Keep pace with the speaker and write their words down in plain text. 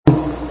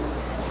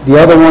The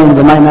other one,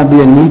 there might not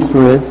be a need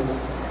for it.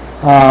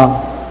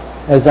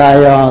 As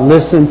I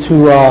listened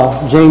to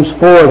James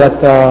Ford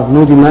at the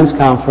Moody Men's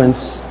Conference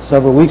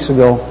several weeks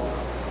ago,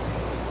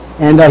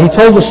 and he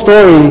told a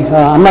story.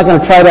 I'm not going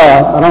to try to,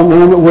 I don't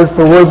remember it word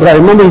for word, but I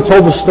remember he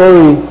told the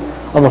story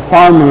of a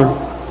farmer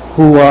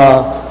who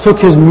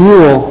took his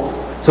mule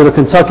to the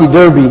Kentucky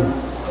Derby.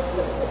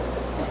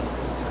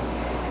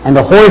 And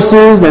the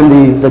horses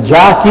and the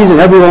jockeys and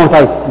everyone was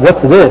like,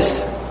 what's this?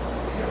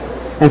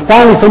 And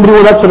finally somebody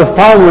went up to the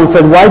farmer and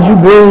said, why'd you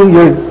bring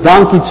your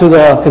donkey to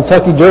the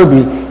Kentucky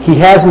Derby? He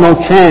has no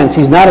chance.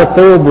 He's not a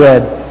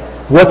thoroughbred.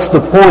 What's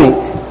the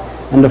point?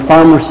 And the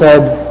farmer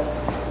said,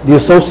 the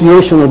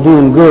association will do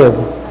him good.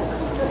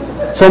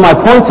 So my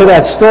point to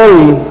that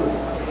story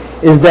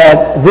is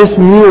that this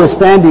mule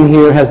standing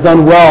here has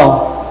done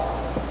well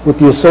with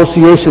the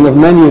association of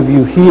many of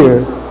you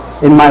here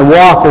in my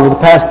walk over the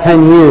past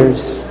 10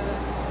 years.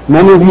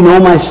 Many of you know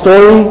my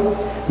story.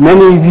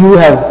 Many of you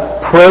have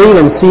prayed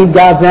and seen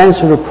God's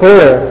answer to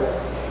prayer.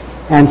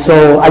 And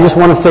so I just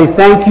want to say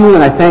thank you,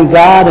 and I thank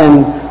God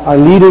and our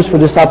leaders for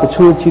this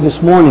opportunity this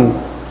morning.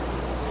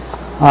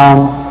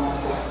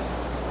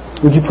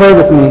 Would you pray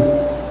with me?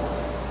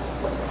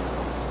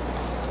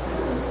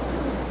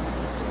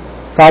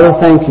 Father,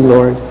 thank you,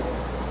 Lord.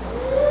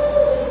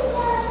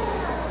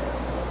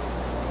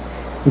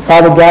 And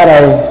Father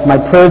God, my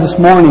prayer this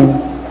morning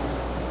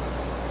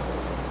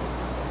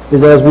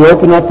is that as we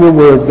open up your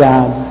word,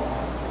 God,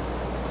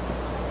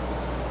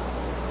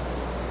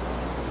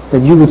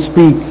 that you would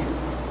speak.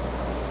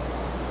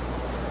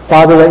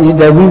 Father,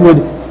 that we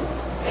would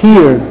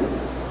hear,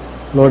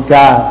 Lord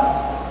God,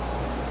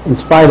 in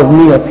spite of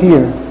me up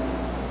here.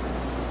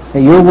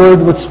 That your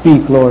word would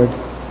speak, Lord,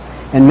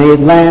 and may it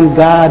land,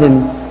 God,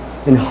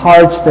 in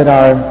hearts that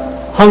are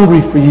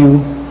hungry for you.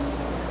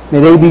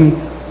 May they be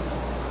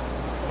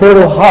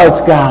fertile hearts,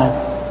 God,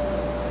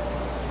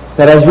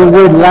 that as your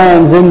word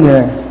lands in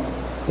there,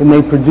 it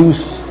may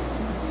produce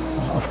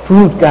a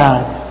fruit,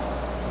 God,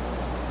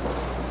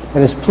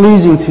 that is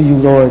pleasing to you,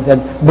 Lord,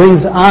 that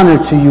brings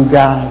honor to you,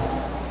 God.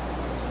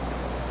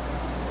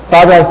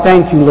 Father, I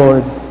thank you,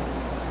 Lord,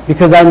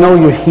 because I know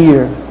you're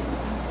here.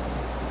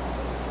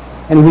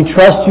 And we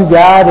trust you,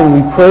 God, and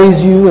we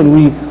praise you, and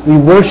we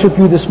worship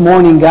you this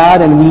morning,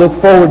 God, and we look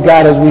forward,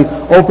 God, as we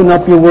open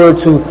up your word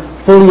to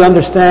fully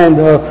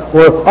understand or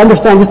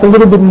understand just a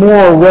little bit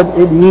more what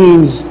it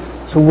means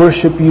to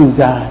worship you,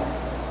 God.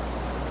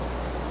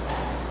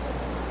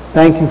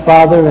 Thank you,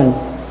 Father, and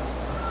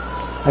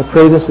I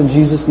pray this in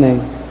Jesus'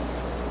 name.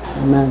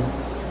 Amen.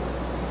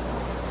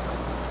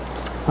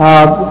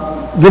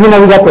 Given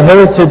that we got the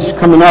Heritage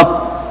coming up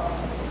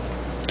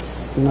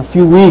in a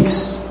few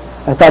weeks,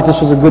 I thought this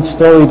was a good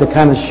story to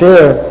kind of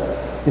share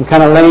and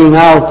kind of laying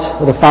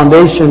out the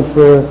foundation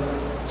for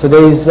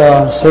today's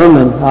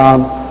sermon.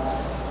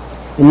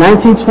 In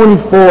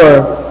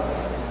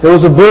 1924, there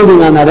was a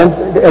building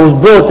it was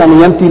built on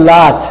the empty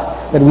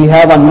lot that we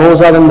have on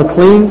Mozart and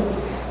McLean,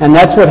 and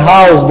that's what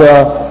housed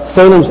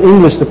Salem's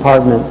English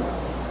department.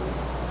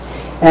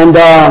 And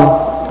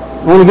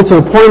I want to get to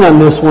the point on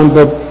this one,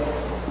 but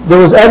there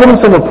was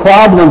evidence of a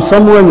problem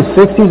somewhere in the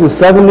 60s and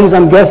 70s,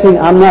 I'm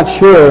guessing, I'm not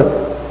sure.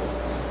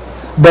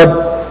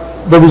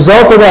 But the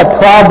result of that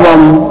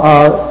problem,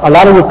 a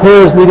lot of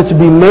repairs needed to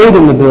be made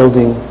in the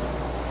building.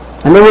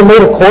 And they were made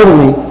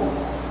accordingly.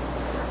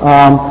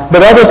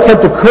 But others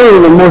kept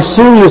occurring, and more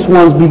serious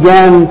ones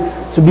began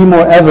to be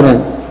more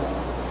evident.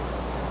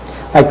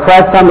 Like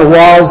cracks on the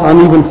walls,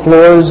 uneven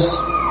floors.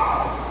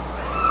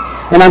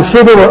 And I'm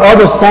sure there were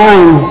other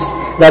signs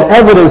that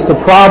evidenced the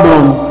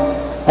problem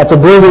at the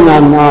building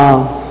on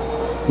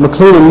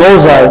McLean and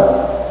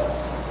Mozart.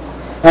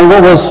 And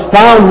what was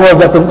found was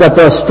that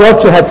the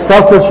structure had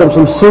suffered from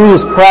some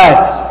serious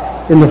cracks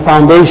in the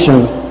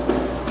foundation.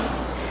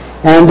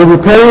 And the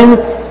repairing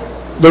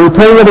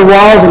of the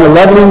walls and the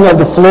leveling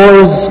of the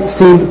floors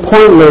seemed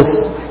pointless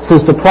since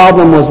the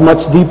problem was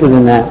much deeper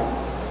than that.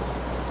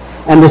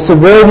 And the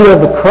severity of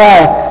the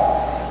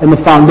crack in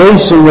the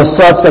foundation was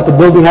such that the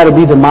building had to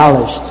be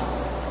demolished.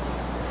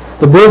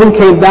 The building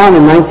came down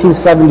in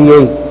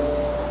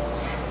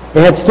 1978.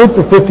 It had stood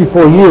for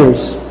 54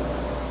 years.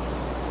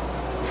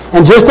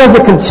 And just as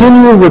the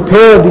continual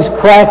repair of these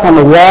cracks on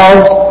the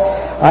walls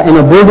in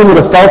a building with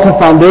a faulty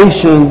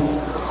foundation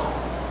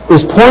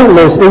is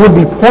pointless, it would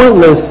be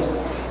pointless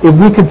if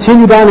we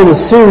continued on in a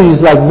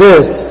series like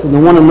this, in the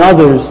one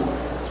another's,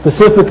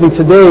 specifically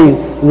today,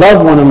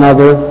 love one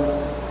another.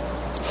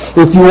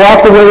 If you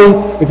walked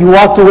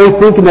away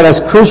thinking that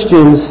as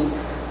Christians,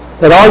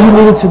 that all you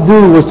needed to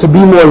do was to be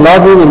more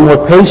loving and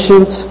more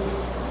patient,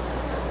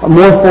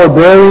 more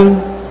forbearing,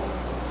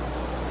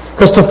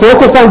 because to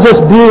focus on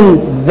just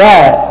being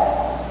that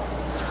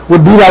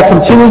would be like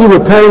continually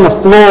repairing a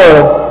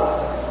floor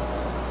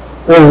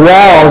or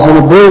walls in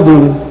a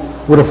building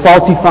with a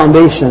faulty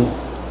foundation.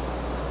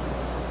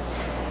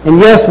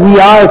 And yes, we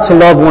are to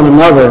love one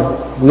another.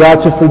 We are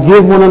to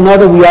forgive one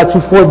another. We are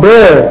to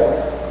forbear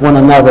one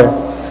another.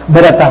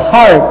 But at the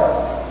heart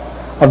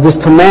of this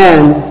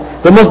command,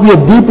 there must be a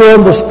deeper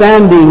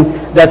understanding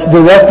that's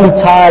directly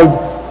tied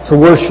to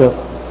worship.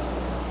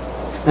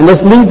 And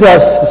this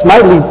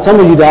might lead some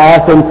of you to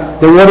ask,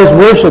 then what is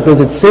worship? Is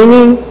it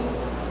singing?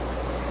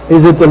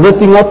 Is it the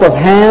lifting up of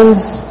hands,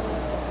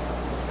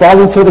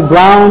 falling to the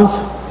ground,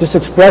 just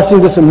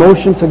expressing this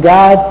emotion to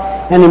God?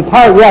 And in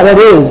part, yeah, that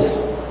is.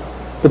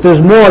 But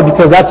there's more,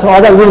 because that's all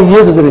that really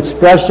is an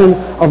expression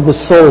of the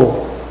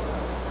soul.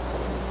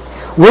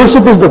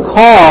 Worship is the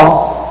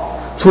call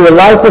to a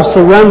life of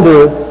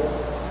surrender,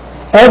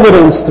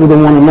 evidenced through the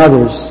one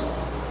another's.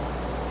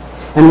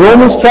 And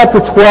Romans chapter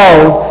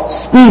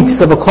 12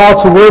 speaks of a call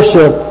to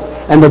worship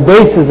and the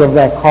basis of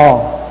that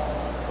call.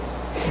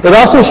 It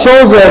also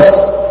shows us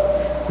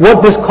what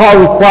this call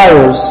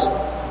requires.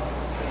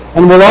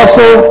 And we'll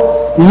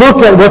also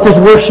look at what this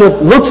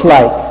worship looks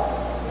like.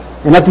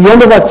 And at the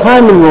end of our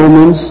time in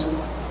Romans,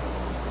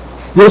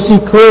 you'll see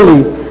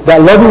clearly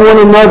that loving one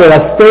another,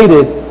 as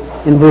stated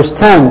in verse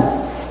 10,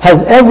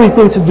 has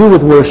everything to do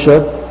with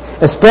worship,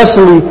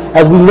 especially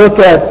as we look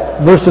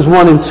at verses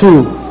 1 and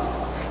 2.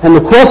 And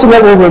the question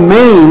that will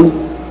remain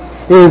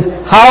is,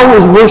 how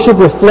is worship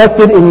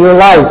reflected in your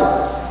life?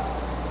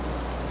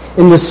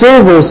 In the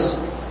service,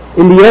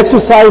 in the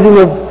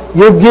exercising of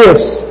your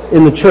gifts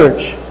in the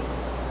church,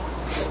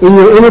 in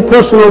your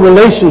interpersonal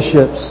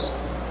relationships,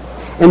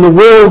 in the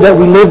world that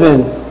we live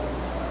in.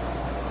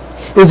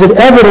 Is it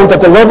evident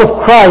that the love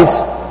of Christ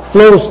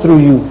flows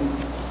through you?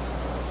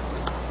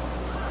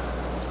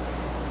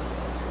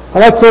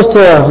 I'd like for us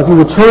to, if you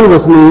would turn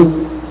with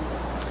me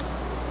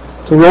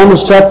to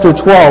Romans chapter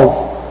 12.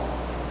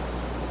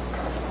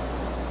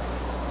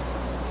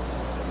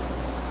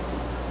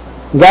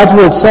 God's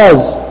word says,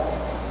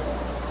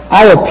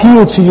 I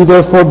appeal to you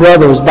therefore,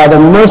 brothers, by the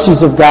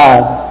mercies of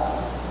God,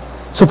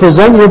 to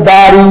present your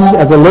bodies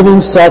as a living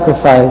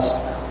sacrifice,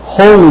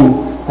 holy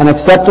and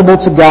acceptable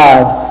to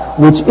God,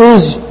 which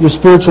is your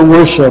spiritual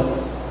worship.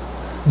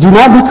 Do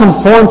not be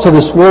conformed to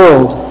this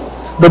world,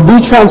 but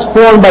be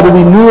transformed by the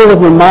renewal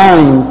of your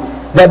mind,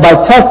 that by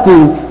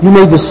testing you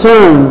may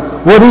discern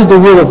what is the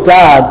will of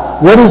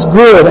God, what is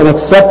good and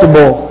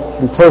acceptable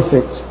and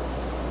perfect.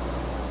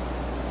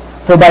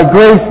 For by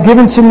grace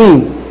given to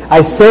me,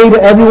 I say to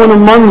everyone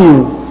among you,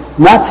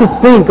 not to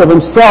think of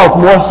himself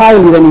more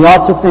highly than he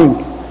ought to think,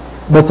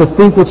 but to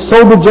think with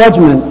sober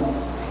judgment,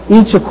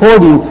 each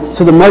according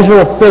to the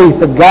measure of faith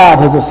that God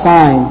has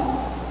assigned.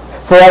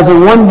 For as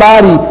in one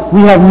body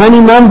we have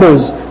many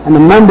members, and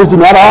the members do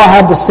not all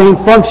have the same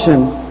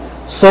function,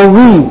 so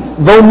we,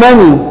 though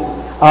many,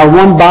 are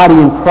one body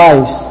in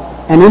Christ,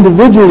 and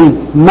individually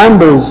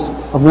members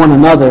of one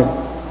another.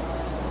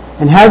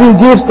 And having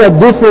gifts that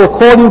differ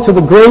according to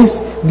the grace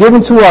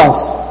given to us,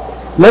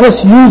 let us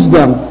use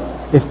them.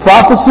 If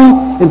prophecy,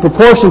 in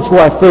proportion to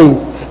our faith.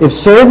 If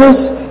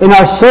service, in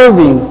our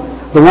serving.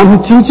 The one who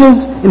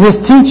teaches, in his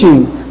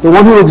teaching. The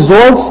one who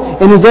exhorts,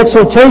 in his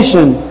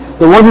exhortation.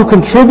 The one who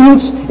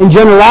contributes, in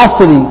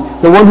generosity.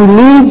 The one who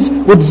leads,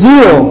 with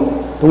zeal.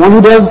 The one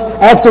who does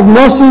acts of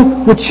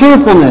mercy, with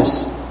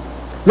cheerfulness.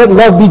 Let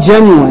love be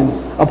genuine.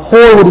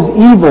 Abhor what is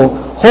evil.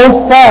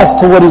 Hold fast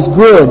to what is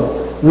good.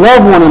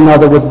 Love one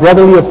another with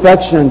brotherly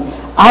affection.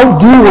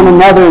 Outdo one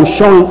another in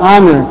showing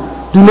honor.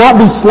 Do not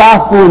be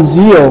slothful in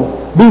zeal.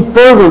 Be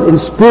fervent in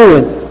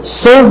spirit.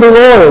 Serve the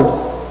Lord.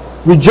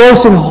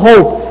 Rejoice in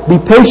hope. Be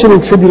patient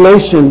in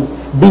tribulation.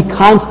 Be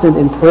constant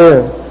in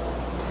prayer.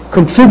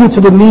 Contribute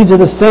to the needs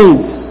of the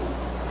saints.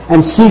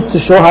 And seek to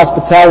show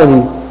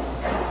hospitality.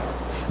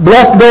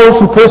 Bless those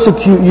who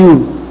persecute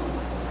you.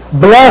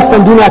 Bless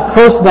and do not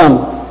curse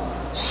them.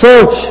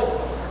 Search.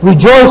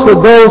 Rejoice with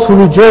those who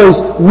rejoice.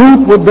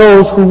 Weep with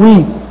those who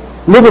weep.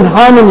 Live in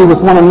harmony with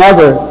one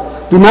another.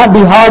 Do not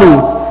be haughty,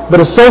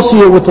 but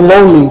associate with the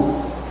lowly.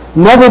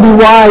 Never be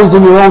wise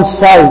in your own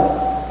sight.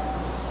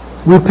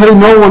 Repay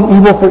no one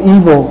evil for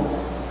evil,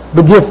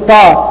 but give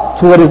thought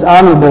to what is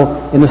honorable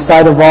in the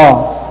sight of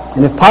all.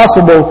 And if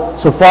possible,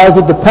 so far as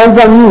it depends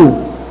on you,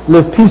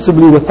 live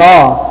peaceably with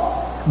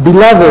all.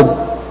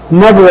 Beloved,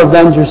 never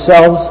avenge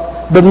yourselves,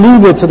 but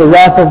leave it to the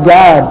wrath of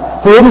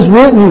God. For it is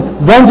written,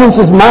 vengeance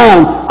is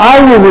mine,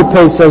 I will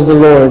repay, says the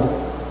Lord.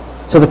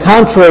 To the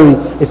contrary,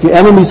 if your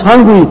enemy is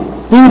hungry,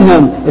 feed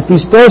him. If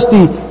he's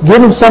thirsty, give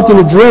him something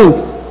to drink.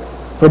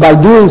 For by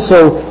doing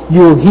so,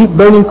 you will heap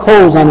burning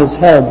coals on his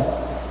head.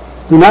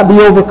 Do not be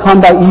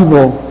overcome by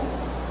evil,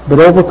 but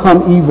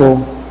overcome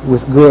evil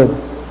with good.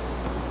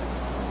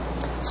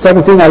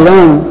 Second thing I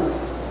learned,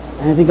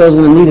 and I think I was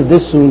going to need it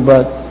this soon,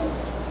 but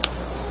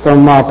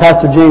from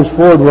Pastor James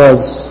Ford, was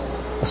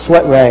a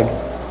sweat rag.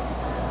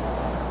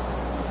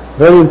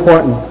 Very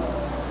important.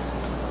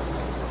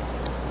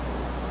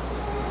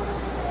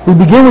 We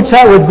begin with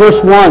verse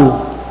 1,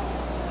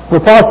 where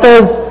Paul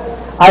says,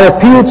 I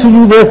appeal to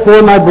you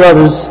therefore, my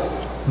brothers,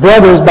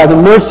 by the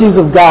mercies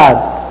of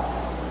God.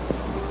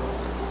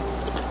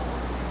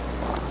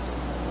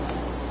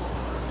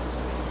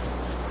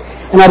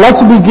 And I'd like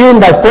to begin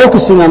by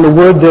focusing on the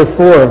word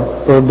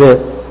therefore for a bit.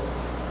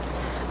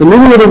 The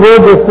meaning of the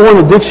word therefore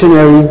in the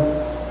dictionary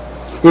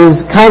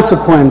is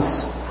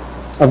consequence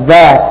of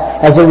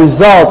that. As a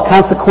result,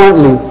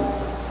 consequently.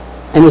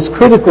 And it's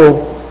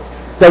critical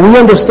that we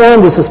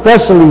understand this,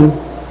 especially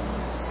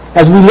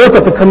as we look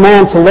at the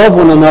command to love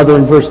one another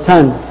in verse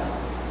 10.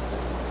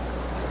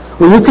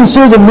 When you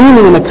consider the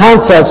meaning and the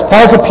context,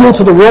 Paul's appeal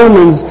to the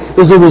Romans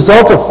is a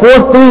result of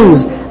four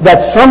things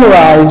that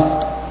summarize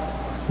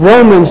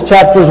Romans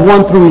chapters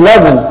 1 through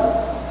 11.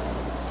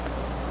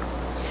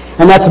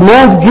 And that's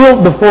man's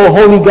guilt before a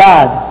holy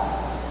God.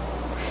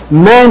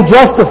 Man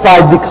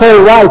justified,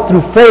 declared right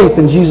through faith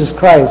in Jesus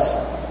Christ.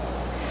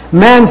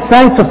 Man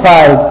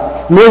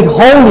sanctified, made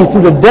holy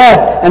through the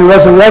death and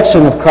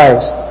resurrection of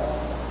Christ.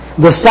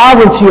 The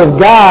sovereignty of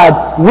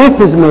God with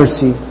His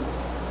mercy.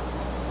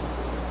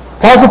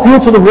 Paul's appeal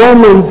to the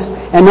Romans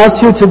and us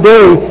here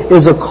today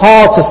is a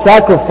call to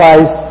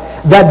sacrifice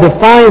that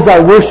defines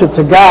our worship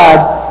to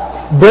God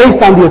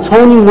based on the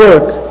atoning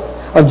work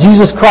of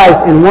Jesus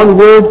Christ in one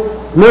word,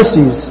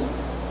 mercies.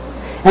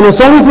 And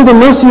it's only through the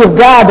mercy of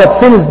God that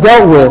sin is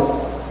dealt with.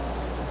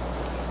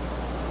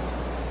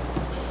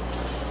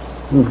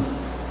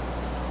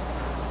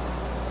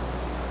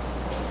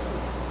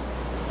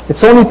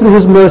 It's only through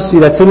His mercy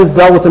that sin is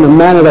dealt with in a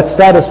manner that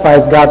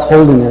satisfies God's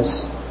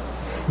holiness.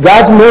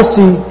 God's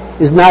mercy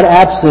is not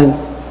absent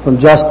from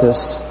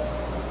justice.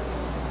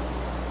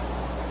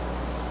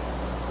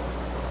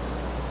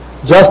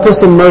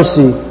 Justice and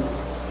mercy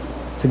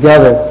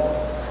together.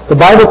 The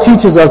Bible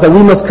teaches us that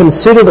we must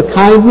consider the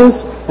kindness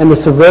and the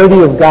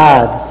severity of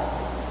God.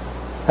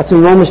 That's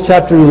in Romans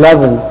chapter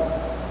 11.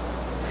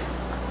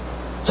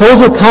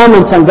 Tozer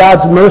comments on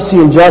God's mercy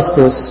and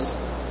justice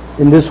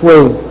in this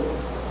way.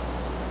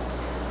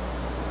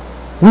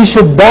 We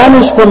should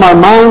banish from our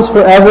minds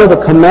forever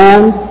the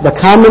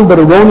common but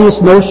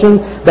erroneous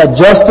notion that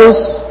justice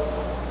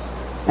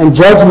and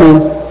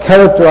judgment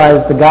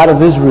characterize the God of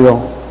Israel.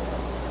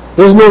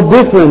 There's no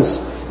difference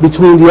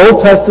between the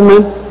Old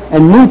Testament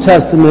and New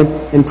Testament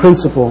in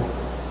principle.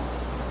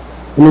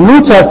 In the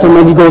New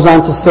Testament, he goes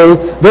on to say,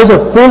 there's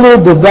a fuller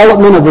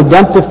development of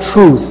redemptive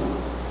truth,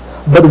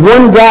 but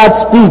one God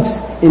speaks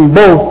in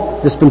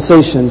both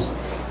dispensations,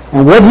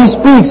 and what He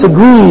speaks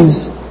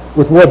agrees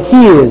with what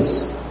He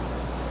is.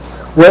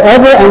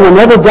 Wherever and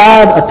whenever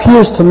God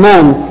appears to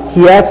men,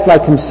 He acts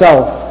like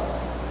Himself.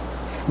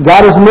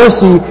 God is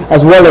mercy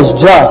as well as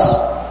just.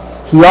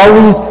 He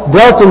always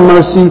dealt in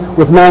mercy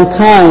with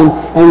mankind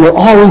and will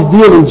always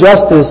deal in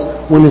justice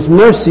when His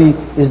mercy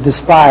is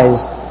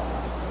despised.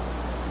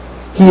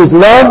 He is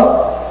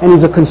love and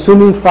He's a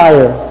consuming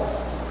fire.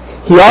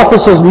 He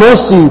offers us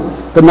mercy,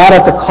 but not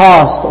at the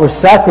cost or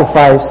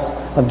sacrifice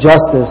of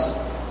justice.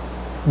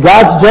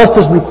 God's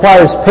justice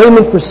requires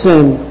payment for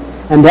sin,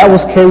 and that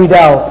was carried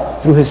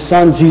out through His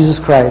Son, Jesus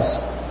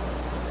Christ.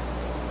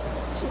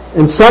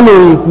 In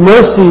summary,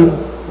 mercy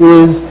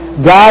is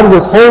God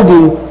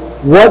withholding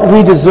what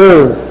we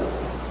deserve,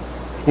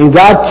 and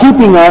God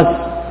keeping us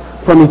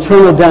from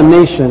eternal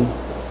damnation.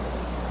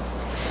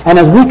 And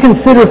as we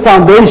consider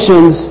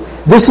foundations,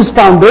 this is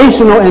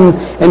foundational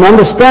in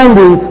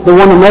understanding the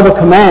one another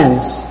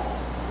commands.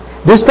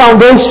 This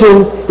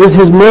foundation is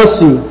His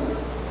mercy.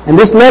 And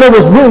this letter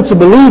was written to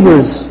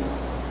believers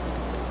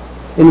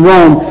in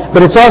Rome,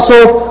 but it's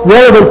also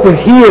relevant for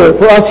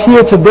us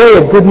here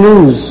today at Good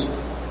News.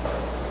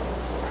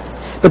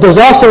 But there's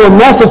also a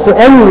message for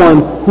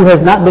anyone who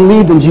has not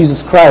believed in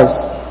Jesus Christ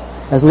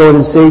as Lord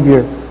and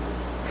Savior.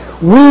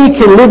 We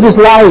can live this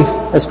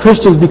life as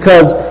Christians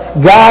because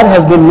God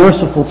has been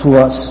merciful to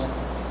us.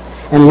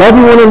 And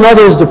loving one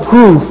another is the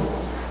proof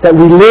that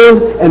we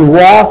live and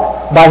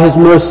walk by His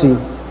mercy.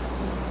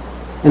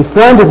 And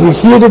friend, if you're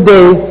here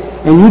today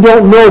and you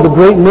don't know the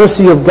great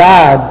mercy of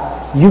God,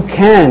 you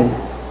can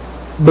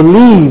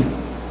believe.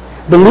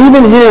 Believe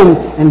in Him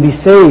and be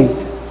saved.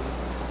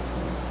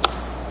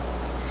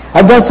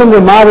 I've done some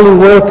remodeling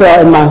work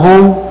in my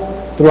home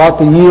throughout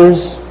the years.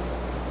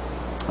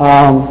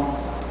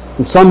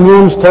 In some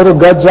rooms, total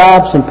gut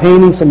jobs, some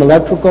painting, some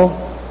electrical.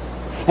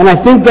 And I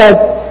think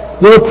that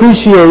you'll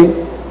appreciate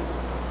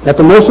that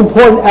the most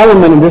important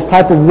element in this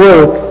type of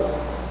work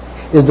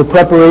is the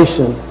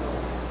preparation.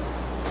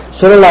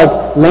 Sort of like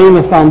laying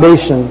a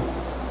foundation.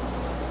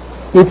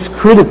 It's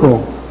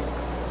critical.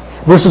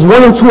 Verses 1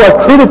 and 2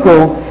 are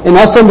critical in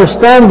us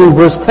understanding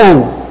verse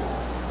 10.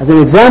 As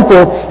an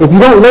example, if you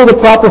don't lay the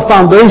proper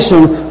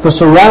foundation for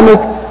ceramic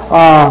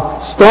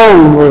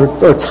stone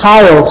or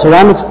tile,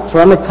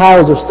 ceramic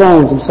tiles or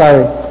stones,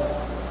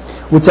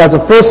 which as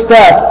a first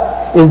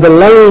step is the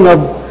laying of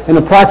an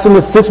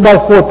approximate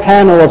 6x4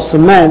 panel of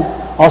cement,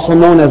 also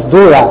known as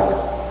Durac.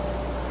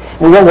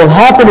 And what will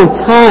happen in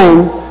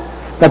time,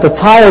 that the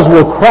tiles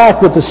will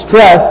crack with the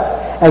stress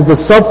as the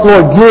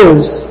subfloor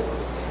gives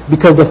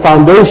because the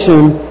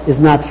foundation is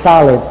not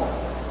solid.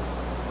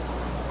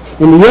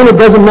 In the end, it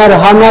doesn't matter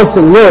how nice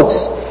it looks.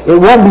 It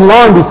won't be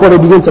long before they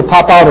begin to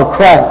pop out or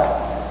crack.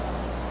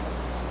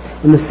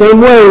 In the same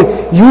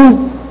way,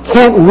 you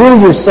can't will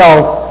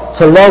yourself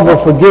to love or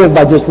forgive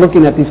by just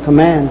looking at these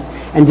commands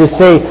and just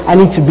say, I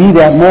need to be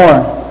that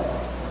more.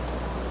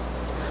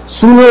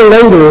 Sooner or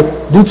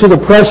later, due to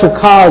the pressure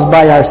caused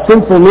by our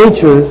sinful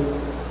nature,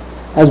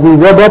 as we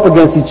rub up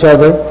against each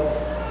other,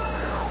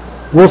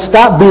 we'll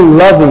stop being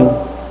loving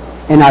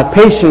and our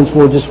patience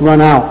will just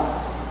run out.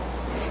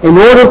 In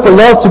order for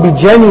love to be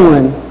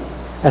genuine,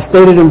 as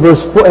stated in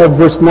verse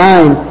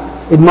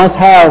 9, it must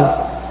have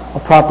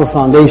a proper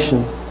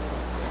foundation.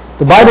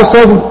 The Bible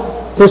says in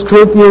 1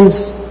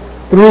 Corinthians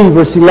 3,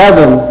 verse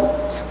 11,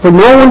 "For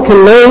no one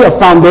can lay a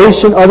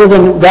foundation other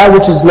than that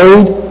which is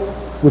laid,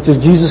 which is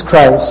Jesus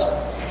Christ."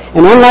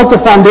 And unlike the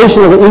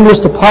foundation of the English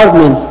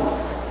department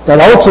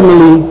that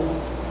ultimately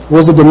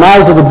was the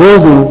demise of the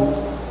building,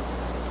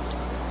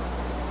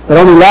 that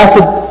only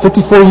lasted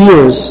 54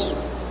 years,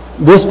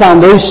 this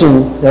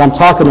foundation that I'm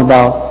talking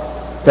about,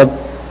 that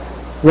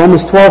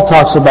Romans 12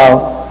 talks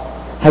about,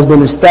 has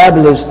been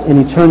established in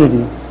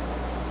eternity.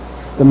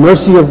 The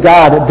mercy of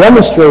God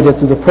demonstrated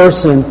through the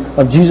person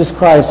of Jesus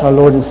Christ, our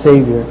Lord and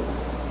Savior.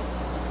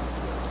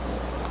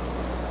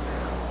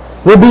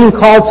 We're being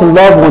called to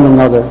love one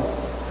another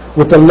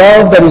with a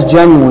love that is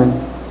genuine.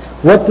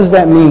 What does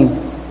that mean?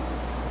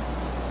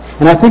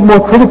 And I think more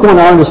critical in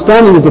our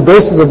understanding is the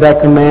basis of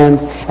that command.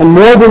 And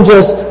more than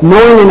just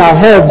knowing in our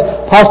heads,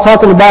 Paul's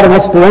talking about an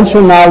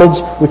experiential knowledge,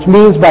 which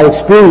means by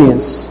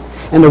experience.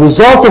 And the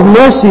result of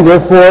mercy,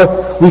 therefore,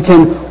 we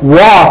can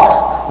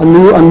walk a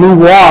new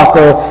walk,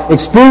 or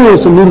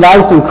experience a new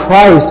life in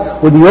Christ,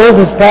 where the old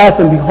has passed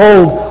and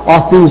behold,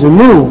 all things are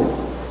new.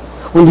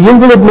 When the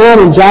invalid man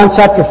in John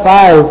chapter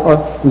 5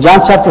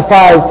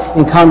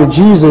 encountered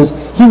Jesus,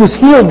 he was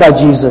healed by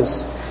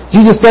Jesus.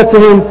 Jesus said to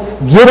him,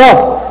 "Get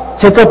up,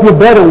 take up your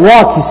bed and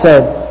walk," he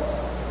said.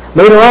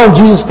 Later on,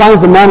 Jesus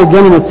finds the man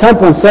again in the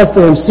temple and says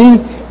to him, "See,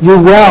 you're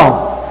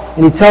well."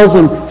 And he tells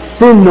him,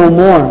 "Sin no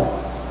more."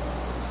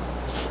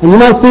 And you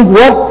might think,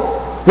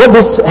 what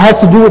this has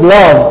to do with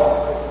love?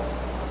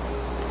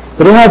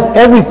 But it has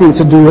everything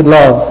to do with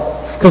love.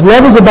 Because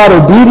love is about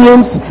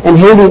obedience and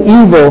hating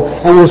evil,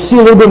 and we'll see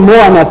a little bit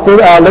more on that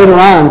later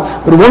on.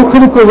 But one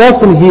critical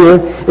lesson here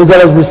is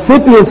that as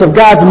recipients of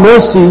God's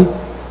mercy,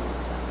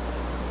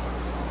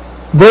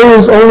 there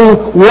is only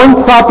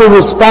one proper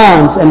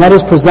response, and that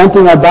is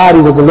presenting our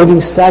bodies as a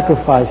living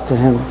sacrifice to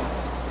Him.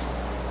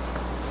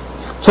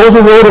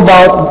 Tozer wrote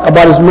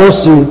about His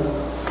mercy,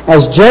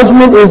 "As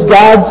judgment is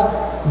God's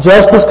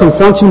justice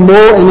confronting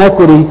moral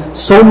inequity,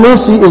 so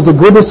mercy is the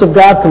goodness of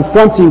God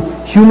confronting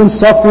human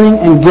suffering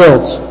and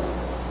guilt."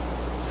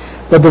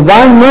 The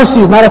divine mercy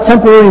is not a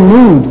temporary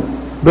mood,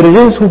 but it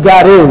is who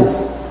God is.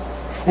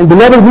 And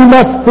beloved, we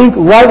must think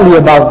rightly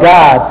about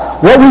God.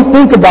 What we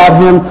think about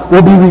Him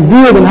will be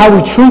revealed in how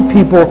we treat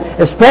people,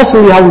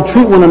 especially how we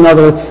treat one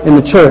another in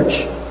the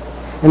church.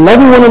 And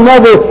loving one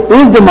another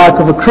is the mark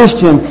of a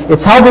Christian.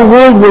 It's how the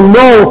world will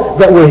know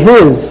that we're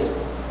His.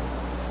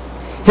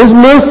 His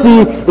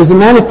mercy is a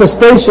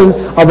manifestation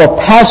of a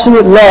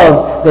passionate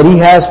love that He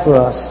has for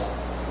us.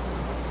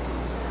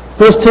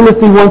 1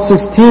 Timothy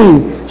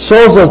 1:16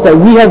 shows us that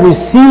we have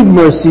received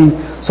mercy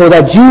so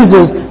that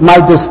Jesus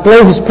might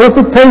display His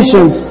perfect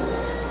patience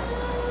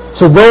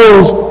to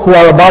those who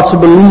are about to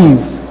believe.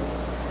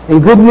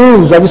 And good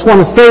news, I just want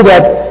to say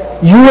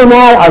that you and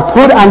I are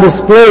put on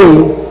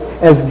display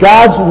as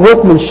God's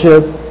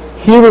workmanship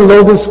here in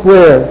Logan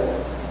Square,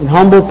 in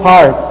Humboldt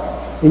Park,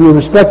 in your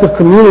respective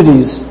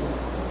communities,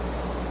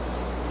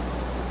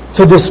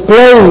 to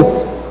display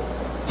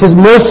His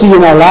mercy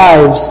in our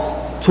lives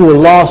to a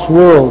lost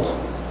world.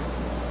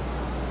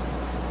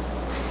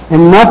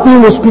 And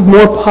nothing will speak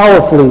more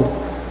powerfully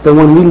than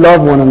when we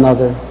love one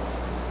another.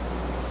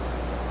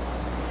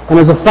 And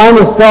as a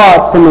final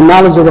thought from the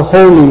knowledge of the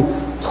holy,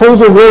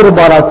 Tozer wrote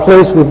about our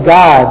place with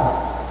God.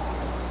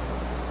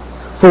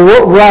 For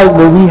what right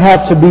will we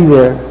have to be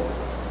there?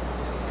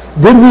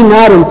 Did we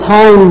not in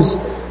times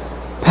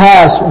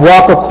past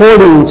walk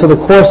according to the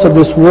course of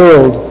this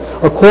world,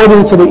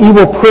 according to the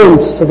evil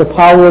prince of the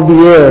power of the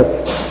air,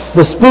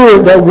 the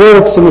spirit that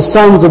works in the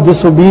sons of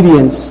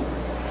disobedience?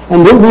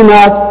 And did we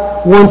not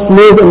once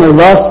live in the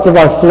lust of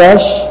our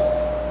flesh?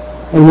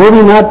 And were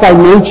we not by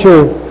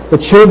nature the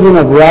children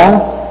of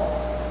wrath?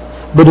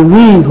 But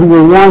we, who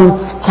were one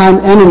time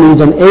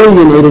enemies and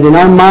alienated in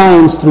our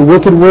minds through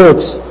wicked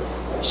works,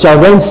 shall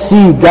then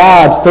see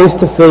God face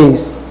to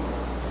face,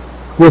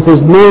 with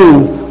His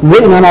name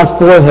written on our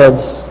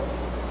foreheads.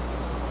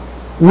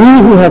 We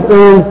who have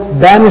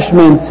earned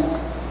banishment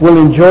will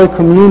enjoy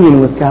communion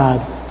with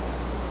God.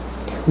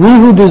 We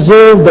who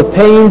deserve the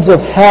pains of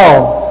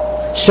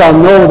hell shall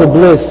know the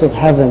bliss of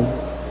heaven.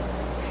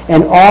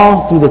 And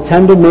all through the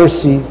tender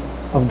mercy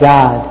of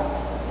God.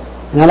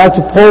 And I'd like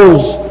to pose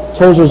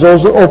Tozer's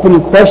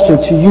opening question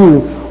to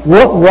you.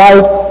 What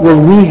right will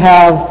we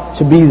have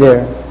to be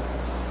there?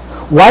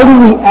 Why do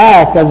we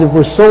act as if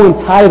we're so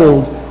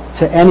entitled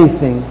to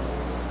anything?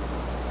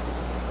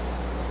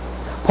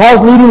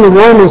 Paul's leading the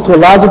Romans to a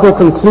logical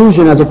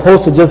conclusion as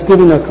opposed to just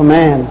giving a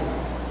command.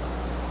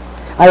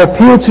 I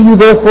appeal to you,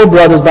 therefore,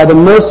 brothers, by the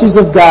mercies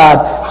of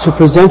God, to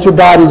present your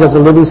bodies as a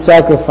living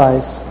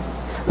sacrifice.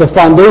 The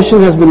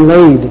foundation has been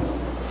laid,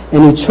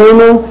 an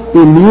eternal,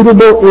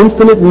 immutable,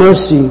 infinite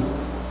mercy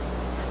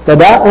that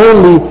not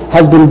only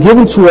has been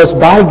given to us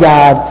by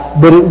God,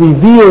 but it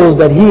reveals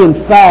that He, in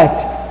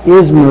fact,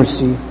 is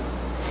mercy.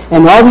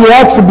 And all the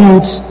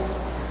attributes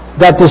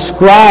that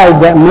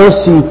describe that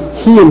mercy,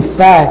 He, in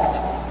fact,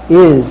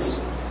 is.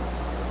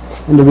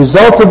 And the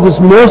result of this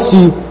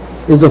mercy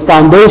is the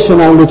foundation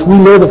on which we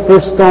lay the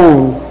first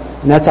stone,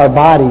 and that's our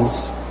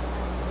bodies.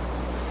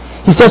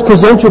 He says,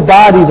 present your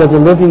bodies as a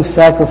living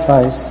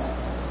sacrifice.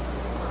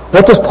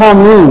 What does Paul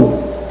mean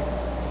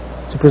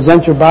to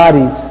present your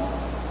bodies?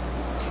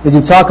 Is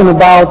he talking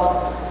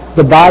about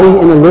the body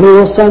in a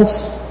literal sense?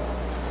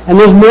 And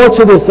there's more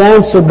to this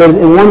answer, but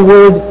in one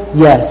word,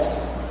 yes.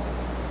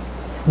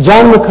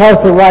 John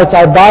MacArthur writes,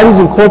 our bodies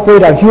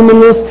incorporate our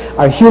humanness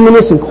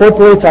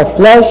incorporates our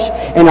flesh,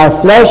 and our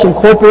flesh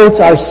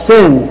incorporates our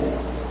sin.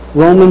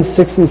 Romans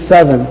 6 and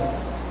 7.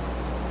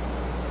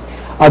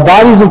 Our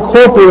bodies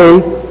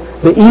incorporate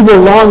the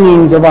evil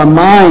longings of our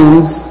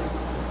minds,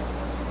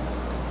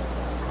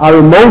 our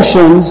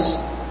emotions,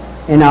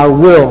 and our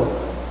will.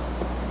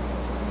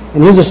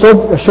 And here's a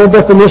short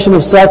definition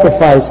of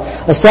sacrifice.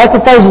 A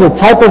sacrifice is a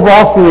type of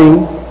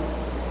offering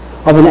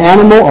of an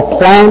animal, a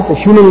plant, a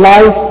human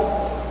life,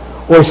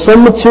 or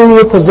some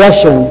material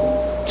possession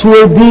to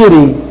a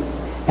deity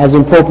as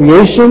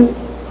appropriation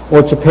or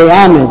to pay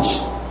homage.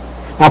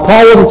 Now,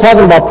 Paul wasn't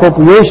talking about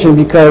appropriation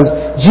because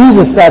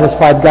Jesus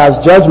satisfied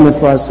God's judgment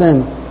for our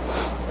sin.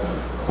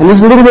 And this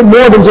is a little bit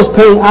more than just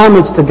paying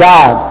homage to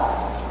God.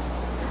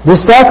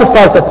 This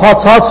sacrifice that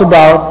Paul talks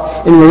about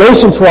in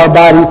relation to our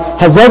body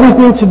has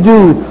everything to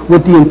do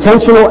with the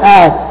intentional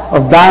act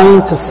of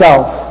dying to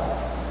self,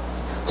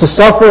 to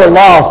suffer a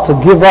loss, to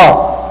give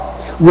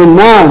up,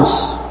 renounce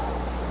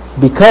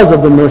because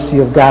of the mercy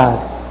of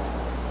God.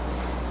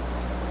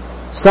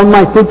 Some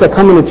might think that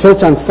coming to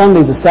church on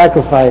Sunday is a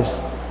sacrifice.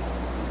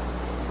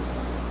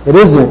 It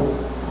isn't.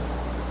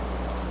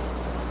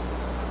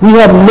 We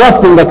have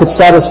nothing that could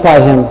satisfy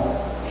Him.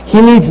 He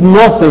needs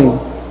nothing.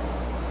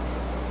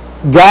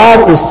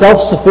 God is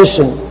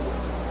self-sufficient.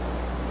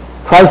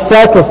 Christ's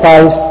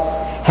sacrifice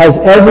has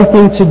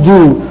everything to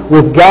do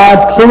with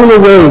God clearing a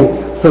way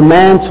for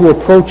man to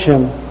approach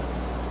Him.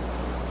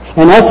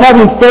 And us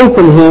having faith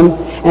in Him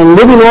and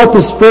living out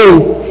this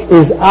faith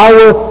is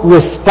our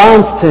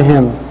response to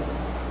Him.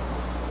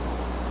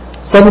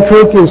 2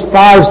 Corinthians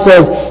 5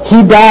 says,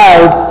 He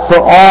died for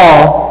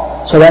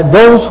all so that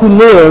those who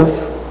live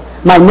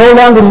might no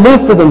longer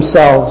live for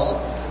themselves,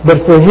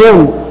 but for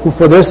Him who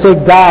for their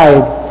sake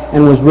died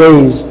and was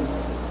raised.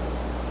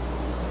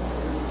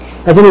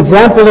 As an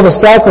example of a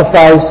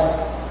sacrifice,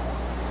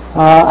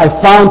 I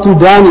found through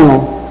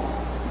Daniel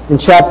in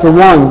chapter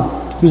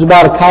 1. He was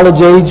about a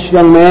college-age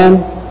young man,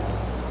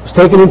 was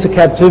taken into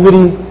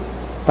captivity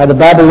by the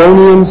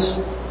Babylonians.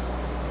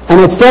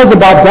 And it says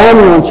about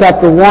Daniel in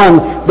chapter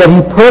 1 that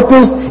he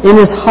purposed in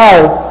his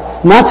heart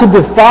not to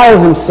defile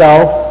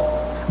himself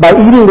by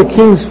eating the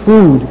king's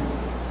food.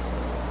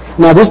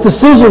 Now, this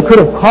decision could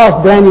have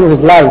cost Daniel his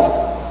life.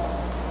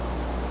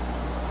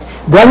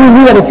 Daniel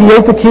knew that if he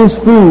ate the king's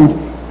food,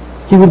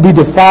 he would be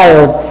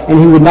defiled and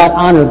he would not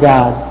honor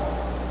God.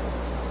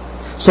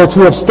 So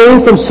to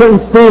abstain from certain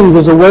things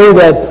is a way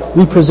that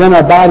we present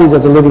our bodies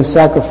as a living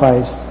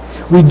sacrifice.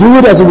 We do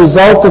it as a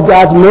result of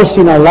God's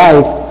mercy in our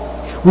life.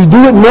 We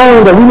do it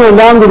knowing that we no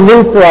longer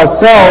live for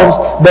ourselves,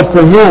 but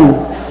for Him.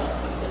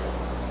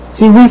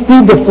 See, we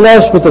feed the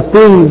flesh with the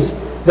things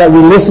that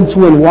we listen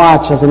to and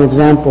watch, as an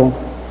example.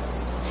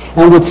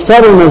 And with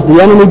subtleness,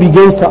 the enemy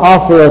begins to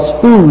offer us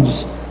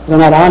foods that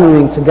are not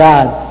honoring to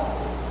God.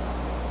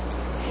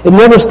 It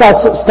never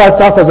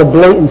starts off as a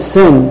blatant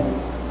sin.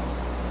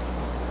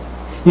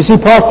 You see,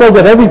 Paul says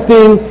that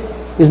everything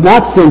is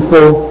not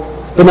sinful,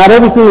 but not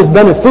everything is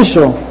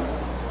beneficial.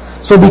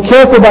 So be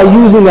careful about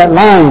using that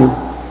line,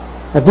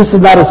 that this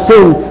is not a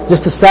sin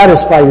just to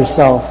satisfy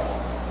yourself.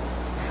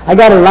 I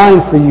got a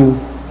line for you,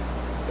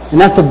 and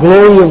that's the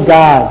glory of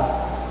God.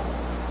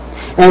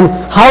 And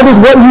how does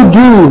what you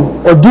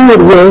do, or do it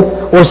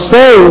with, or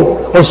say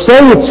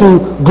it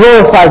to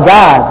glorify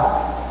God?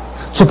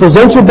 To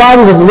present your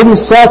bodies as a living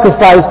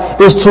sacrifice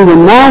is to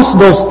renounce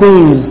those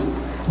things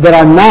that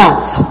are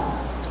not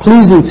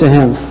pleasing to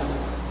Him.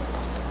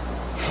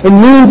 It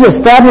means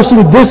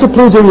establishing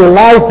disciplines in your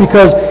life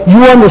because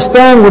you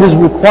understand what is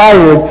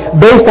required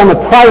based on the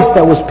price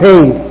that was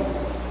paid.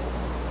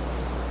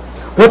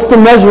 What's the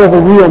measure of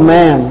a real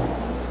man?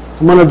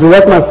 I'm going to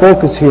direct my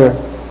focus here.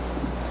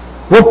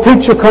 What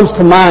picture comes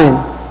to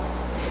mind?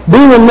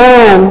 Being a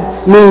man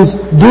means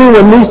doing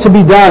what needs to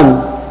be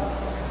done.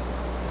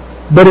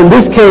 But in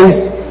this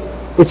case,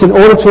 it's in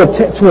order to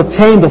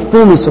attain the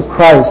fullness of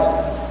Christ.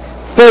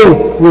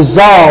 Faith,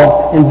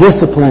 resolve, and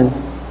discipline.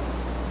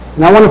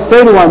 And I want to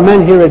say to our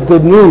men here at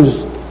Good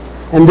News,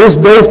 and this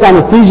based on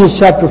Ephesians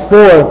chapter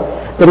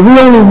 4, that we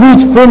only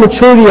reach full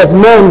maturity as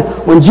men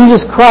when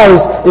Jesus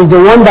Christ is the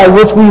one by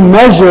which we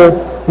measure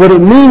what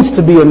it means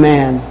to be a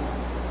man.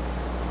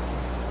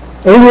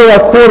 Earlier I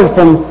quoted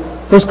from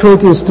 1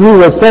 Corinthians 3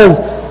 where it says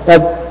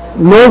that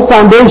no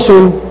one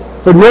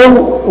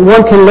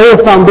can lay a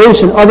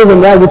foundation other than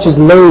that which is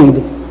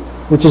laid,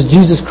 which is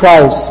Jesus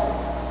Christ.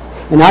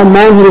 And our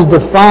manhood is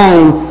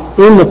defined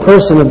in the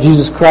person of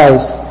Jesus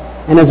Christ.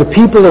 And as a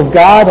people of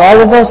God, all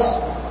of us,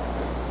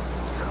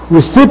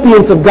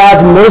 recipients of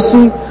God's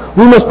mercy,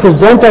 we must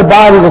present our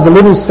bodies as a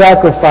living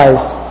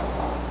sacrifice.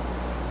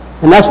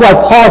 And that's why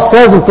Paul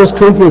says in 1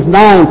 Corinthians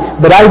 9,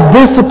 but I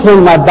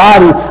discipline my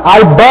body, I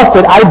buff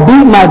it, I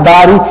beat my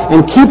body,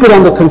 and keep it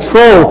under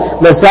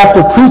control, lest after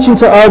preaching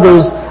to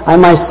others, I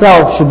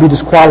myself should be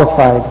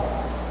disqualified.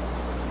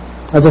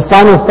 As a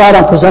final thought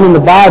on presenting the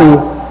body,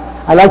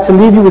 I'd like to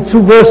leave you with 2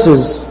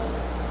 verses.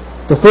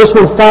 The first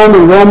one found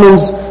in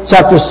Romans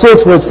chapter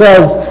 6, where it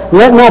says,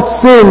 let not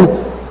sin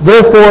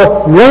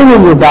therefore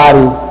reign in your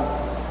body,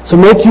 to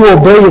make you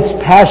obey its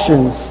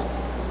passions.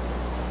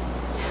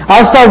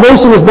 Our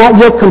salvation is not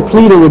yet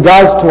complete in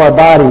regards to our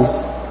bodies,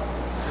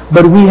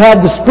 but we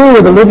have the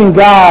Spirit of the living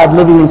God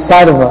living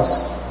inside of us.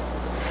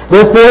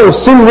 Therefore, if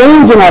sin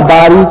reigns in our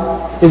body,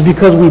 it's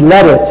because we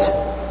let it.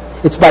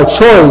 It's by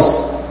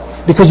choice.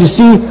 Because you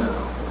see,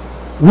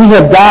 we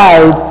have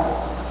died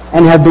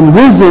and have been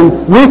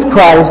risen with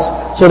Christ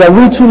so that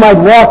we too might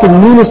walk in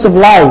newness of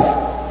life.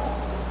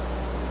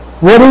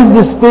 What is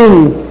this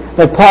thing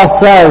that Paul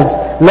says,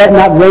 let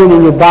not reign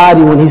in your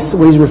body when he's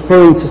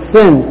referring to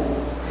sin?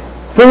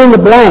 Fill in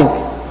the blank.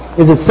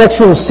 Is it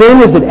sexual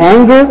sin? Is it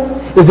anger?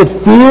 Is it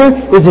fear?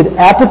 Is it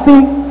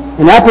apathy?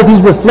 And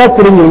apathy is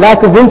reflected in your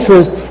lack of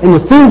interest in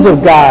the things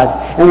of God.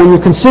 And when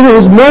you consider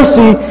His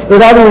mercy, it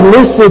already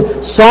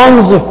listed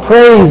songs of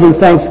praise and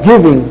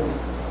thanksgiving.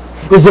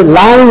 Is it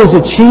lying? Is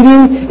it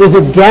cheating? Is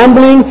it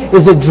gambling?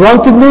 Is it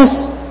drunkenness?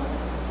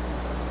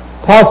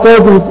 Paul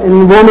says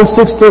in Romans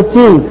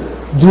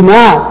 6:13, do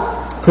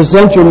not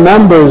present your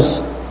members,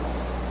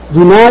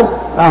 do not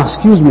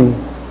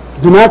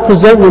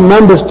present your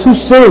members to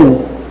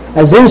sin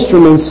as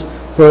instruments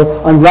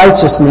for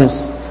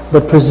unrighteousness,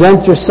 but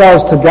present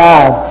yourselves to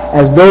God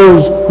as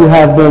those who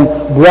have been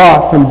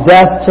brought from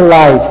death to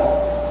life,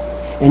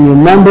 and your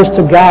members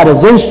to God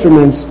as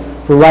instruments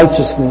for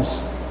righteousness.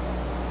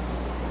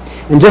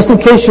 And just in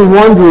case you're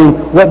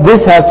wondering what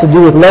this has to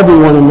do with loving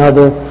one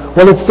another,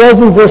 well, it says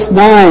in verse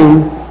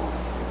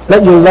 9,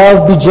 let your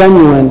love be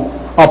genuine,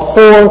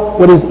 abhor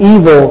what is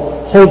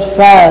evil, hold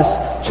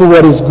fast to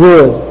what is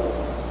good.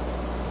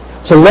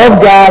 To love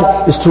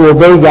God is to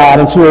obey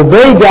God, and to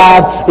obey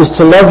God is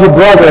to love your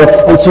brother,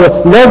 and to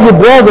love your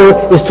brother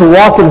is to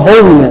walk in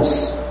holiness.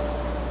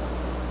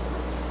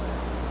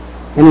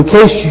 And in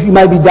case you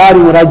might be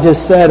doubting what I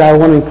just said, I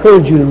want to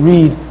encourage you to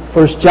read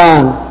 1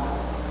 John,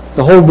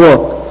 the whole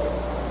book.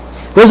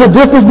 There's a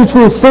difference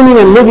between sinning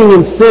and living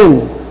in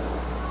sin.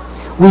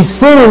 We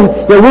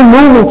sin, yet we're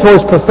moving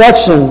towards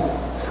perfection.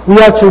 We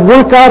are to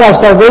work out our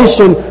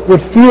salvation with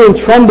fear and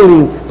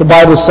trembling, the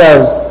Bible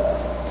says.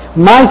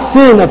 My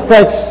sin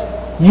affects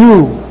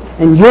you,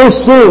 and your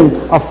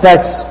sin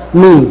affects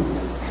me,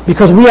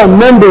 because we are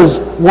members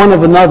one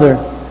of another.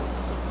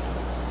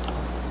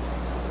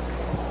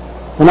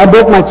 When I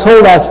broke my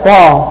toe last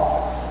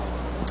fall,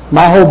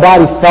 my whole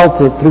body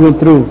felt it through and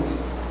through.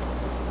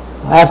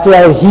 After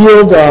I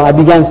healed, I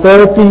began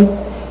therapy,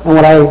 and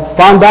what I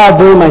found out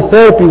during my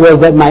therapy was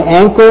that my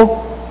ankle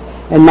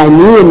and my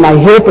knee and my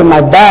hip and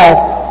my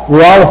back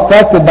were all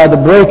affected by the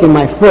break in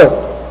my foot.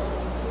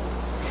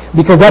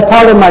 Because that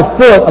part of my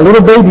foot, a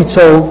little baby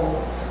toe,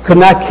 could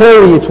not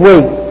carry its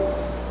weight.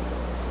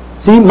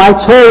 See, my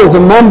toe is a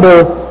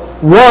member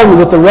one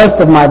with the rest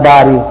of my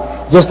body,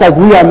 just like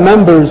we are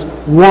members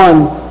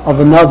one of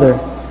another.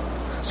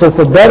 So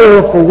for better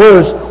or for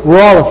worse,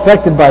 we're all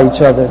affected by each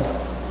other.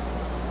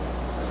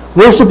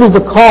 Worship is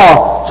the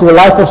call to a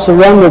life of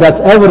surrender that's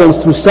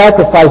evidenced through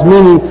sacrifice,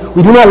 meaning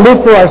we do not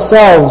live for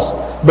ourselves,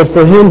 but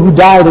for Him who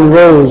died and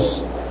rose.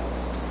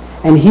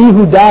 And He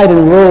who died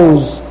and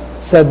rose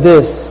said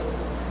this,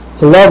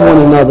 to love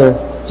one another,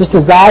 just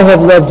as I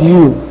have loved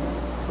you.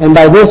 And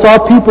by this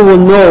all people will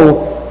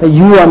know that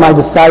you are my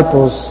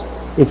disciples,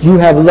 if you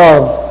have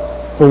love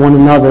for one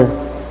another.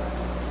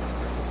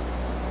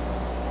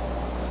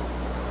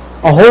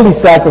 A holy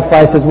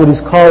sacrifice is what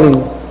He's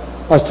calling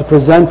us to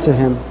present to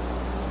Him.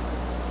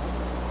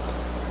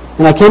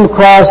 And I came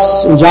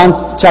across in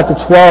John chapter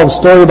 12 a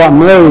story about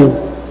Mary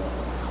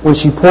when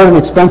she poured an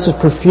expensive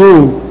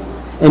perfume,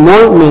 an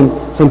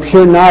ointment from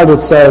pure nard, it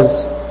says.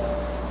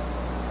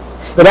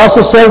 It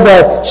also says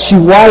that she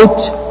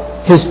wiped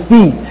His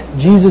feet,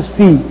 Jesus'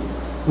 feet,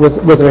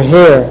 with her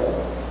hair.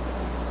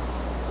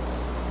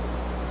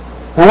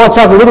 And I want to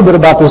talk a little bit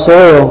about this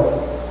oil.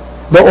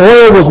 The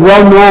oil was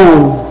well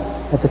known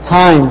at the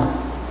time.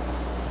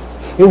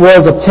 It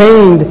was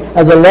obtained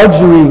as a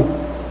luxury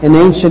in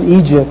ancient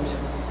Egypt,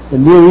 the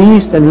Near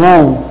East, and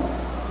Rome,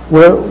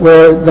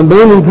 where the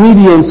main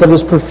ingredients of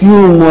this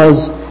perfume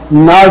was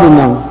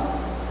nardinum.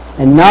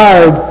 And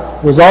nard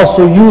was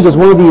also used as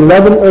one of the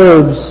 11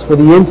 herbs for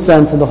the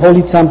incense in the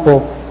Holy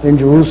Temple in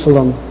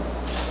Jerusalem.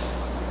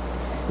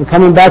 And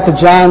coming back to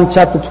John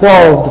chapter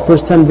 12, the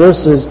first 10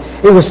 verses,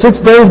 it was 6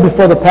 days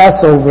before the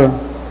Passover.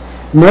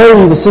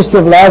 Mary, the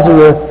sister of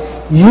Lazarus,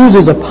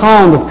 uses a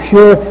pound of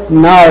pure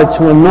nard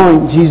to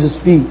anoint Jesus'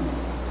 feet.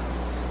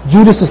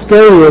 Judas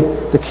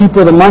Iscariot, the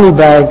keeper of the money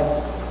bag,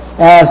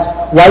 asked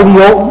why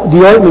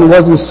the ointment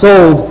wasn't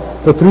sold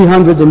for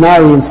 300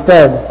 denarii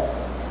instead.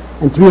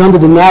 And 300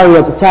 denarii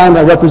at the time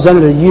that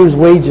represented a year's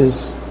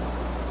wages.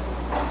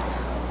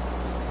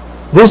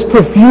 This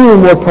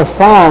perfume or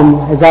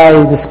parfum, as I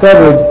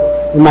discovered,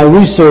 in my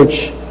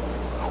research,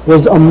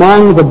 was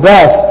among the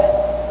best,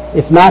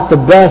 if not the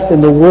best,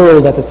 in the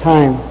world at the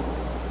time.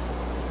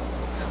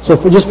 So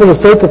just for the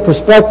sake of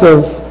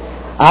perspective,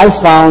 I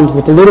found,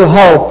 with a little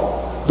help,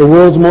 the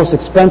world's most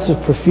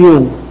expensive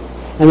perfume.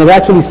 And it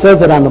actually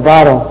says it on the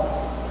bottle.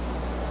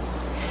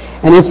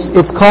 And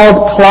it's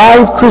called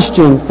Clyde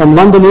Christian from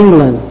London,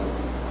 England.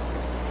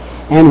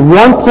 And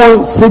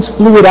 1.6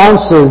 fluid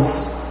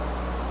ounces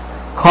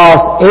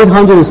cost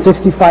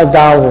 $865.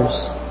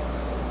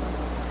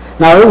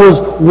 Now, it was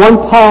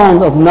 1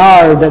 pound of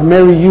nard that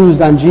Mary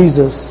used on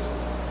Jesus.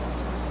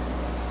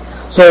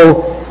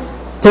 So,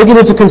 taking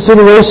into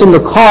consideration the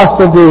cost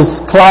of this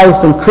Clyde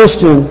from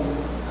Christian,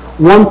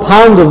 1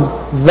 pound of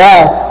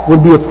that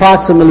would be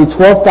approximately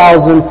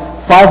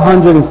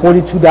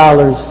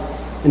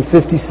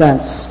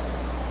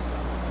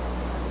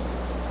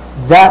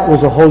 $12,542.50. That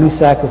was a holy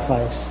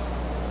sacrifice.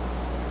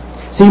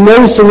 See,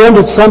 Mary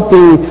surrendered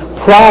something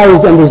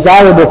prized and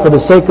desirable for the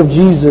sake of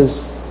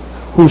Jesus,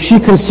 whom she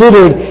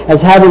considered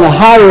as having a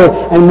higher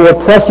and more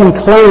pressing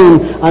claim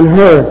on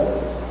her,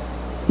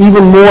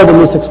 even more than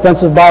this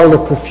expensive bottle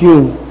of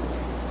perfume.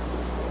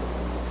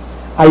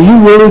 Are you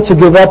willing to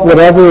give up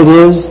whatever it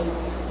is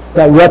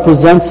that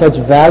represents such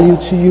value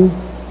to you?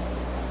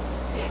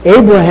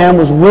 Abraham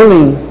was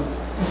willing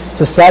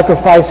to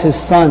sacrifice his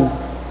son.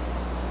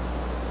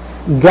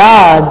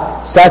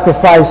 God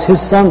sacrificed his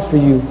son for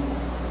you.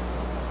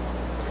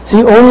 See,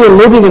 only a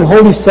living and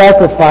holy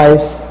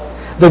sacrifice,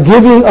 the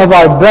giving of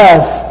our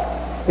best,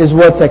 is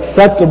what's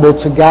acceptable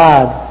to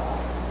God.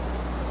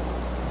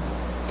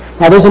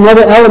 Now, there's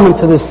another element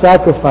to this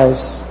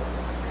sacrifice,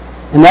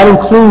 and that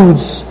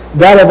includes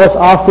that of us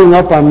offering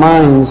up our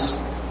minds.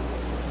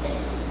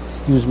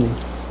 Excuse me.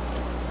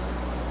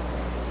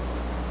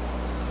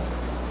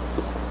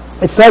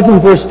 It says in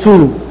verse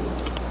 2,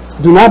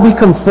 "Do not be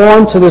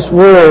conformed to this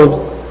world,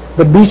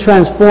 but be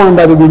transformed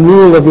by the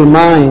renewal of your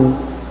mind,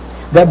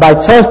 that by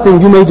testing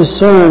you may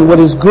discern what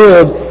is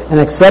good and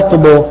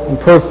acceptable and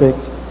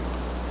perfect."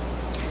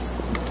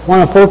 I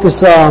want to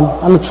focus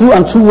on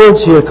two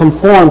words here,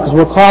 conform, because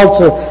we're called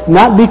to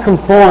not be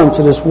conformed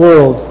to this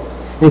world.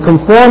 And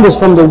conformed is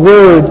from the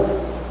word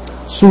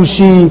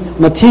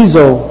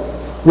sushimatizo,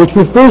 which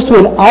refers to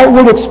an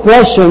outward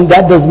expression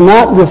that does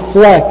not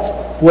reflect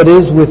what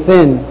is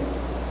within.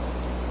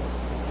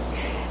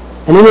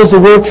 And then there's the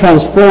word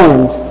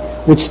transformed,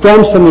 which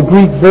stems from the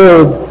Greek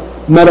verb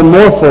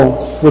metamorpho,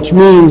 which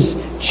means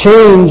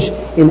change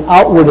in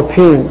outward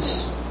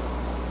appearance.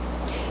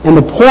 And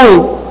the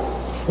point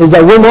is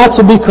that we're not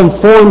to be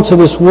conformed to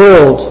this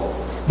world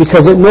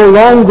because it no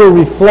longer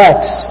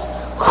reflects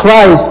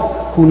Christ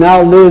who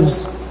now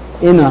lives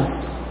in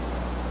us.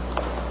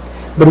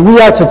 But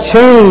we are to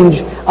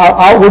change our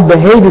outward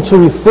behavior to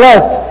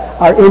reflect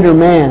our inner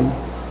man.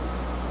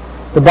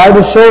 The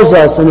Bible shows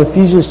us in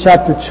Ephesians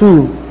chapter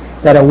 2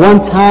 that at one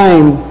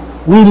time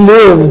we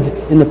lived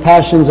in the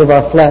passions of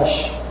our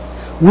flesh.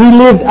 We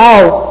lived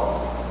out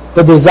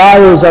the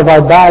desires of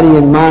our body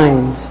and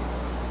mind.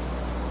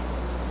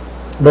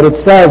 But it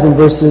says in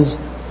verses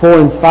 4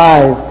 and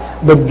 5,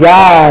 "But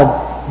God,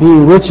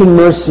 being rich in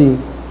mercy,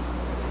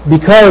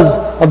 because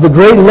of the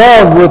great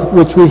love with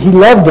which He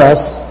loved us,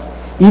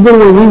 even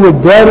when we were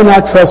dead in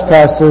our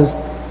trespasses,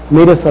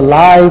 made us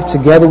alive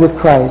together with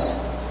Christ.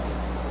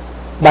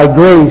 By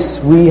grace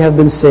we have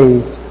been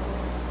saved."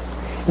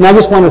 And I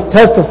just want to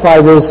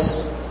testify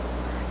this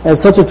as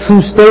such a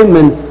true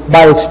statement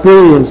by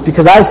experience,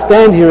 because I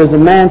stand here as a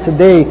man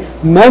today.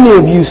 Many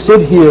of you sit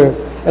here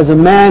as a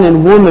man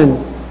and woman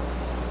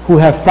who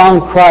have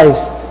found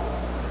Christ,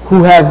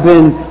 who have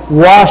been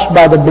washed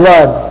by the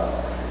blood.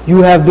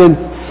 You have been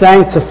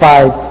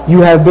sanctified.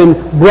 You have been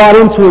brought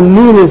into a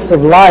newness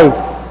of life.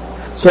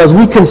 So as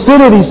we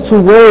consider these two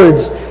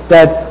words,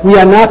 that we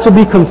are not to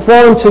be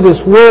conformed to this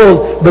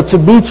world, but to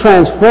be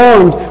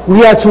transformed,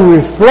 we are to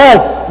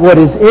reflect what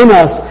is in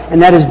us,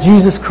 and that is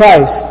Jesus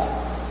Christ.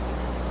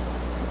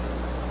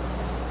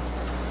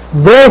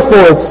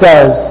 Therefore, it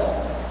says,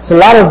 it's a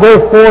lot of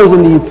therefores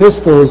in the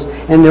epistles,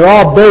 and they're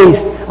all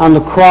based on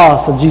the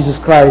cross of Jesus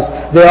Christ.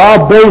 They're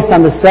all based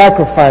on the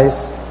sacrifice.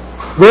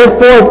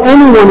 Therefore, if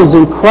anyone is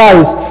in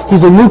Christ,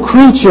 he's a new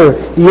creature.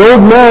 The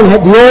old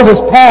has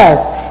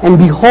passed, and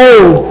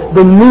behold,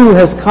 the new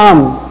has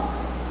come.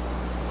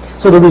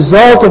 So the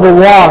result of a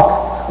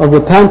walk of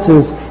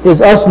repentance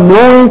is us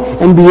knowing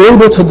and be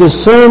able to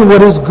discern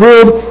what is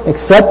good,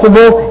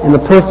 acceptable, and the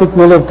perfect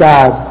will of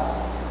God.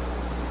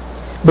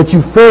 But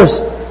you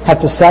first have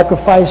to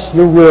sacrifice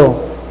your will.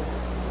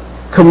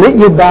 Commit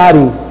your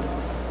body.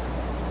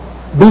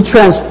 Be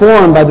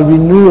transformed by the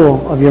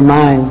renewal of your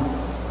mind.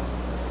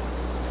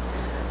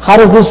 How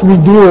does this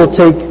renewal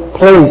take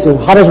place? And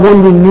how does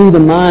one renew the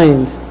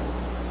mind?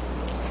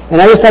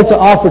 And I just like to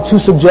offer two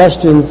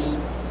suggestions.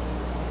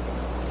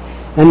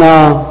 And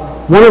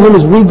one of them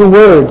is read the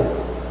Word.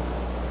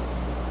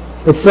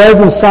 It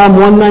says in Psalm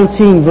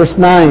 119, verse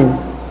 9,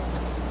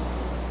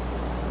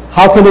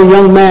 "How can a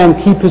young man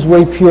keep his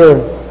way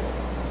pure?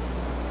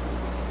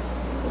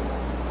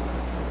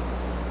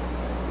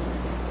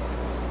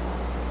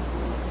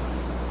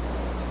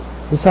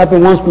 This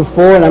happened once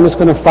before, and I'm just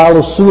going to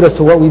follow suit as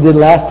to what we did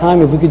last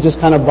time. If we could just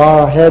kind of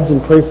bow our heads and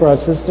pray for our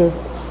sister.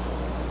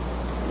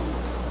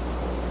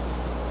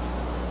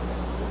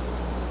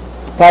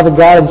 Father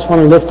God, I just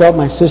want to lift up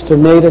my sister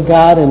Maida,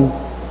 God, and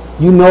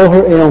you know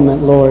her ailment,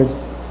 Lord.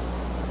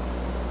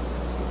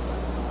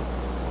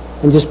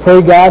 And just pray,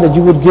 God, that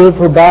you would give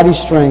her body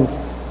strength,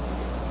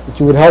 that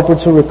you would help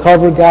her to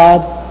recover,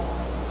 God,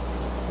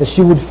 that she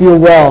would feel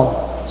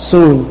well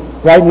soon.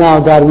 Right now,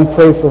 God, we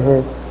pray for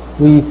her.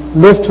 We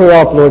lift her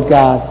up, Lord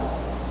God,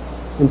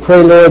 and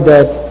pray, Lord,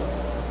 that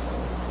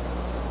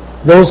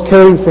those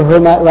caring for her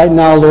right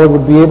now, Lord,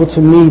 would be able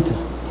to meet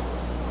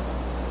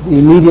the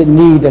immediate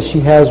need that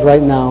she has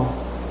right now.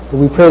 But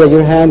we pray that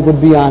your hand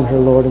would be on her,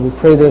 Lord, and we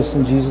pray this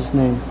in Jesus'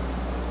 name.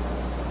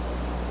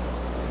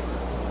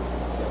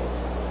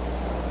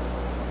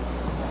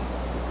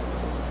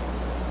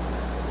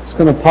 Just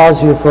going to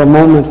pause here for a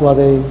moment while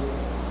they...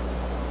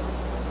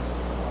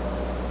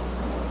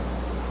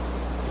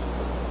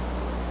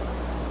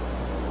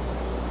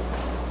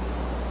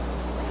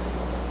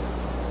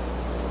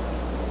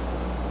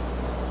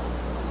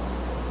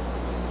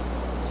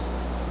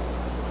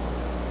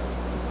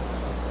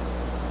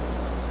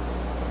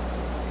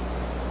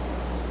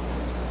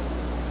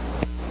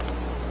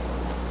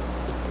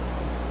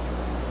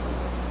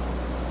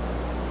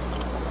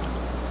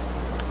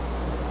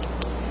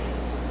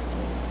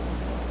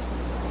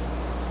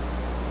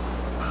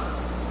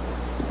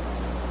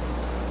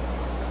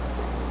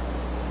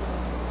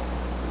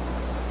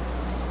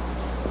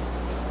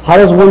 How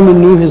does one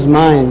renew his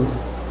mind?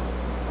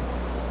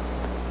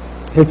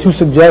 Here are two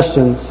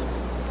suggestions.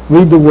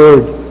 Read the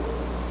Word.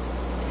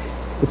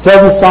 It says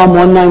in Psalm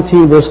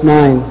 119, verse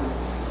 9,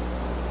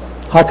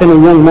 how can a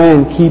young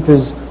man keep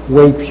his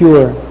way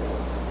pure?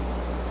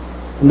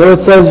 And though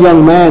it says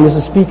young man, this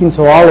is speaking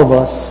to all of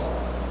us.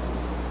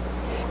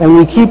 And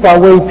we keep our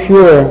way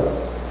pure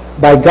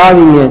by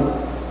guarding it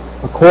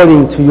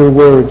according to your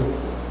Word.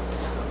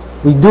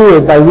 We do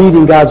it by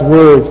reading God's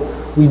Word.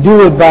 We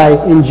do it by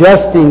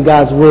ingesting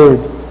God's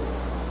Word.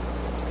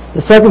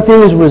 The second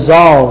thing is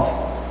resolve.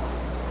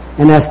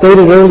 And as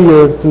stated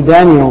earlier through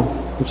Daniel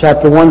in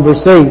chapter 1,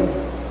 verse 8,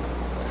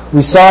 we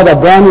saw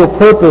that Daniel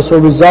purposed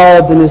or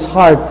resolved in his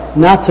heart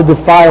not to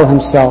defile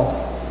himself.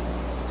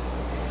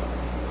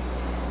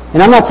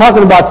 And I'm not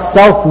talking about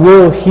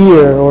self-will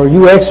here or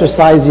you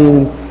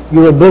exercising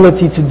your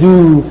ability to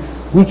do.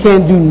 We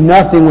can't do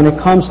nothing when it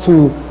comes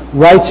to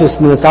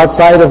righteousness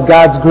outside of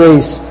God's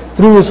grace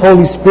through His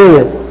Holy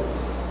Spirit.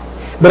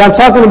 But I'm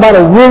talking about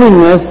a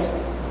willingness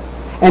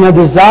and a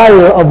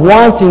desire of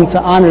wanting to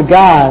honor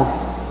God.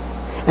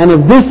 And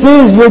if this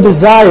is your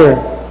desire,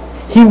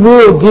 He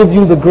will give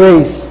you the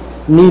grace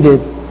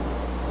needed.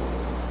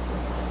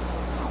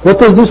 What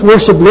does this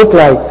worship look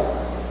like?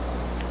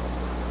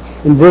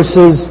 In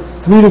verses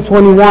 3 to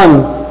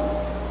 21,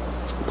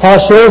 Paul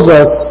shows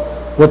us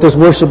what this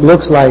worship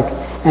looks like.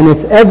 And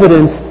it's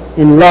evidenced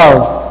in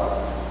love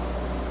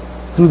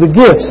through the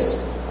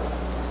gifts.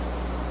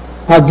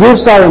 Our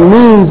gifts are a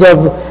means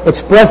of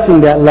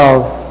expressing that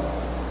love.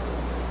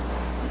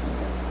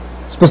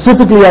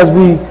 Specifically as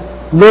we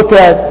look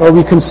at or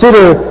we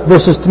consider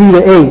verses 3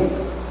 to 8.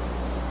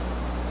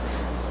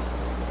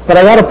 But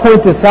I got to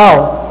point this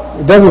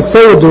out. It doesn't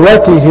say it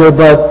directly here,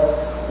 but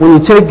when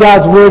you take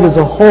God's Word as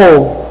a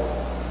whole,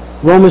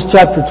 Romans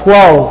chapter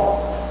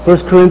 12,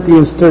 1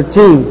 Corinthians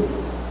 13,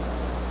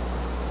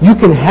 you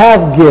can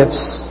have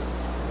gifts,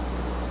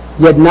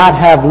 yet not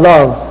have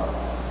love.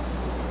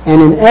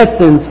 And in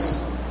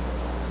essence,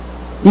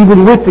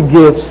 even with the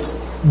gifts,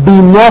 be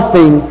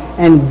nothing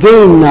and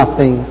gain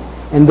nothing.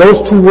 And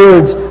those two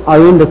words are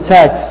in the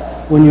text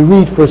when you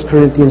read 1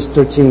 Corinthians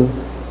 13.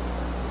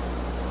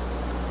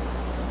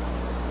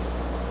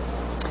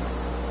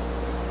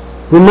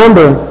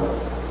 Remember,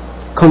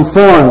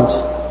 conformed,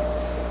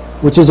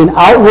 which is an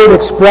outward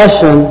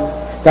expression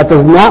that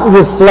does not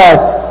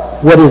reflect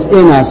what is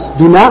in us.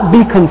 Do not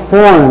be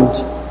conformed.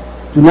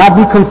 Do not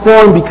be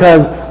conformed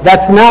because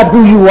that's not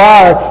who you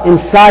are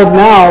inside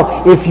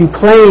now if you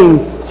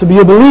claim to be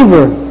a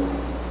believer.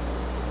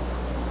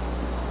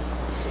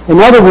 In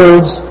other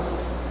words,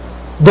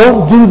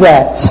 don't do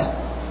that.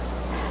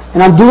 And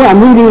I'm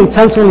reading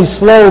intentionally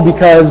slow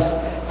because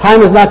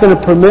time is not going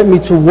to permit me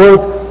to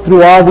work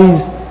through all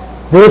these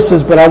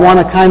verses, but I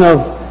want to kind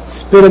of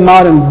spit them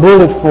out in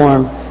bullet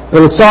form.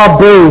 But it's all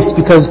based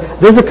because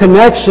there's a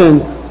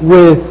connection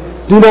with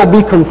do not be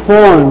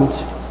conformed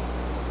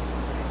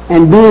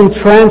and being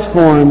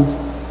transformed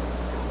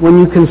when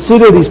you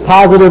consider these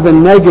positive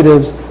and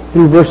negatives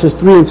through verses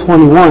 3 and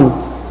 21.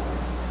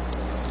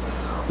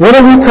 What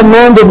are we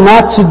commanded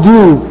not to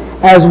do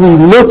as we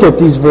look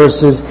at these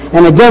verses?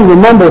 And again,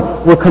 remember,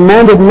 we're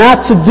commanded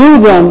not to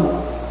do them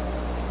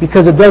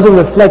because it doesn't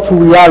reflect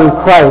who we are in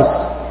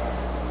Christ.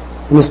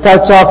 And it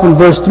starts off in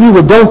verse 3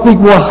 with, don't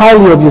think more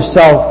highly of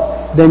yourself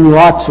than you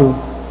ought to.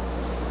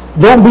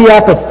 Don't be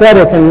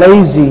apathetic and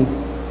lazy.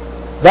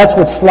 That's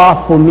what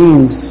slothful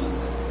means.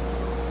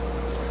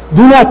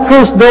 Do not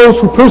curse those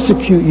who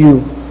persecute you.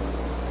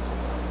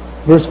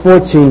 Verse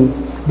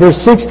 14. Verse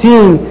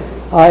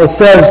 16, it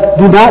says,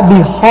 do not be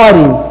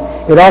haughty.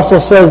 It also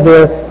says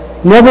there,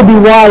 never be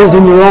wise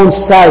in your own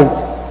sight.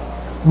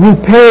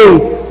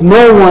 Repay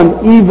no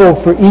one evil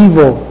for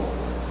evil.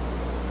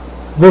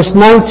 Verse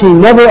 19,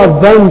 never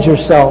avenge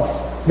yourself.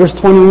 Verse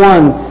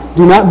 21,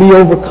 do not be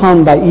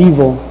overcome by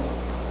evil.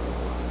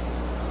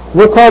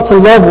 We're called to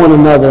love one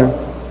another.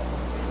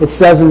 It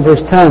says in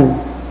verse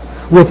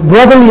 10, with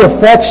brotherly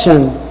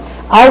affection,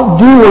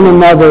 outdo one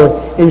another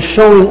in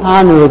showing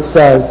honor, it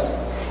says.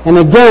 And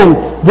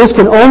again, this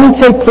can only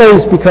take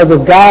place because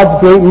of God's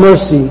great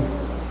mercy.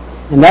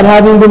 And that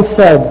having been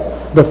said,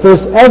 the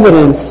first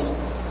evidence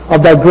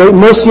of that great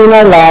mercy in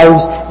our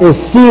lives is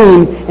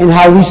seen in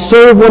how we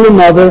serve one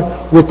another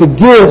with the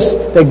gifts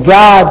that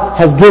God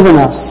has given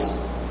us.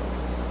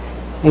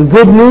 And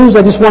good news,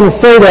 I just want to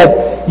say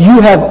that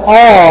you have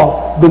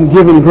all been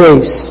given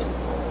grace.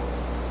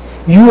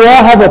 You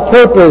all have a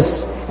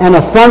purpose and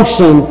a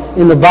function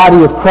in the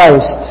body of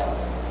Christ.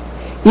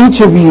 Each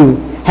of you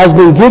has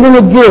been given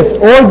a gift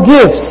or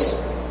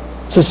gifts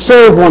to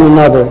serve one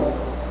another.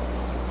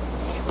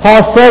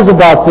 Paul says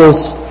about this,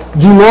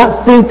 do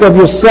not think of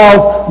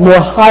yourself more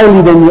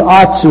highly than you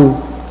ought to.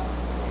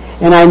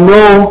 And I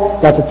know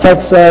that the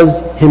text says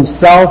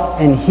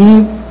himself and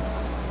he,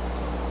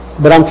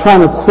 but I'm trying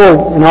to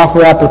quote and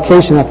offer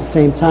application at the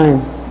same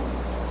time.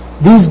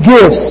 These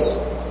gifts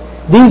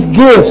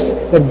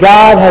that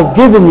God has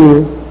given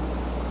you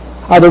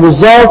are the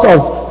result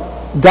of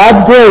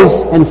God's grace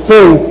and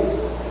faith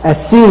as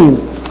seen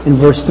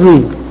in verse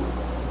 3.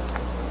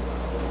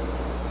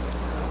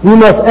 We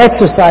must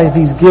exercise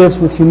these gifts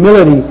with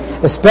humility,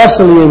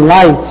 especially in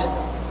light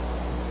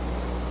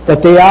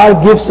that they are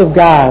gifts of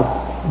God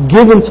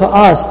given to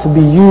us to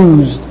be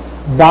used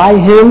by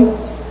Him,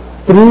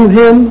 through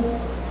Him,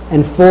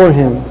 and for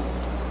Him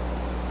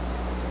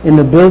in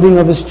the building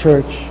of His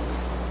church.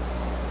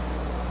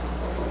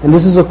 And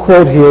this is a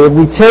quote here. If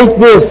we take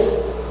this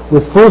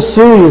with full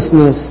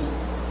seriousness,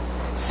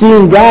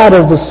 seeing God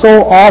as the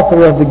sole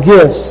author of the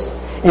gifts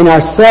and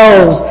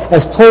ourselves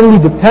as totally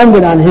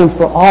dependent on Him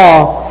for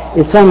all,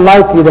 it's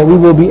unlikely that we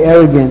will be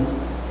arrogant,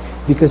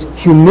 because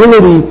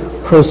humility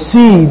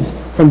proceeds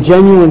from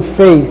genuine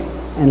faith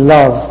and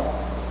love.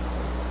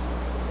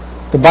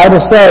 The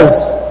Bible says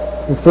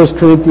in 1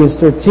 Corinthians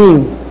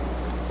 13,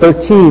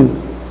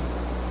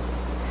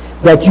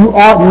 that you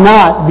ought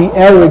not be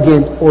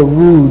arrogant or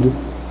rude.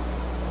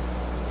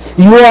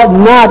 You ought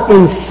not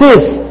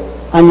insist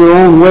on your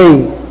own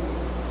way.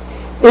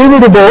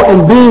 Irritable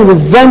and being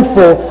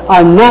resentful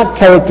are not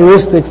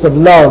characteristics of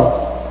love.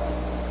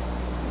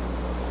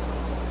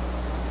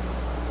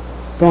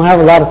 Don't have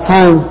a lot of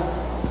time.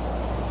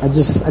 I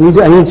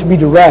need to be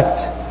direct.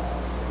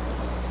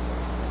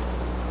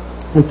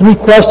 And 3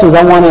 questions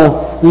I want to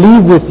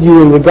leave with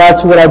you in regard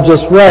to what I've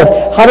just read.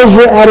 How does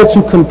your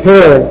attitude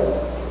compare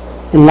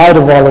in light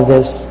of all of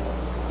this?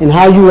 And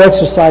how you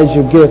exercise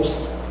your gifts?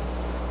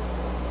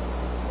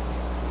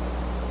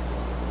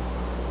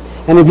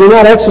 And if you're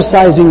not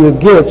exercising your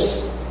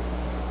gifts,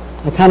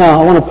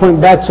 I want to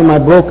point back to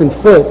my broken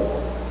foot.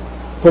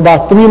 For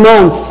about 3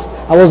 months,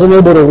 I wasn't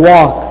able to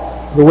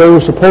walk the way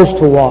we're supposed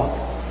to walk.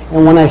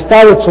 And when I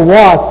started to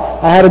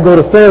walk, I had to go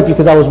to therapy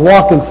because I was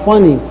walking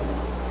funny,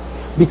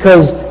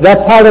 because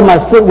that part of my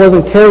foot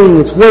wasn't carrying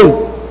its weight.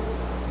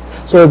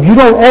 So if you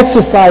don't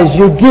exercise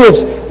your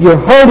gifts, you're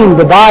hurting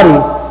the body.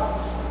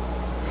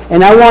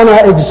 And I want to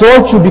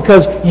exhort you,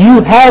 because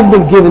you have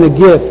been given a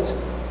gift.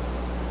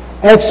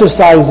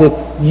 Exercise it.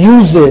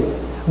 Use it.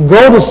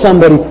 Go to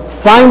somebody.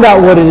 Find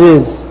out what it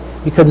is,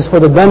 because it's for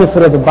the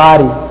benefit of the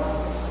body.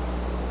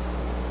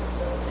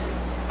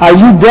 Are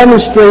you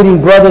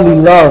demonstrating brotherly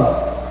love?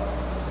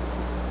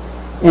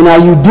 And are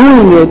you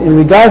doing it, in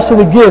regards to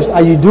the gifts,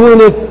 are you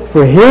doing it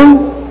for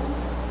Him,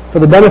 for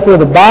the benefit of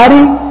the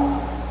body,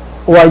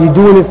 or are you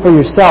doing it for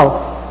yourself?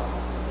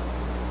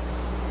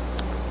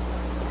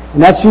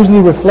 And that's usually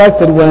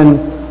reflected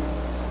when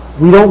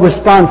we don't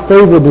respond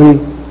favorably,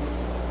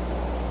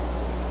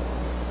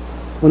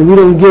 when we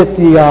don't get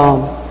the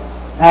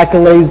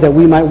accolades that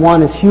we might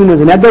want as humans.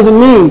 And that doesn't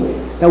mean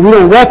that we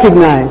don't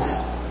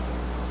recognize,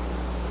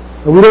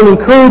 that we don't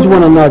encourage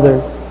one another,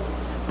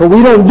 but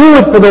we don't do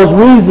it for those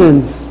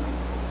reasons.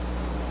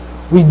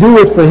 We do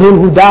it for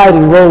Him who died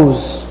and rose.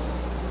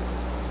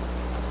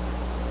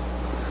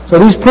 So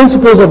these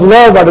principles of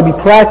love are to be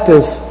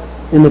practiced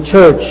in the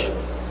church,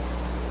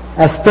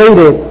 as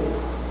stated,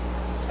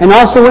 and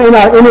also in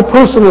our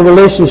interpersonal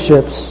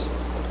relationships.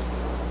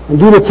 And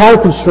due to time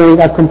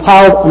constraint, I've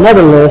compiled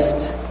another list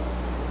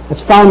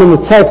that's found in the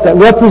text that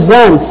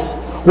represents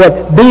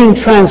what being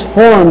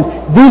transformed.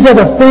 These are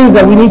the things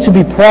that we need to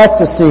be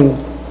practicing,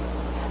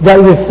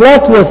 that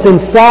reflect what's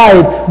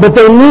inside, but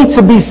they need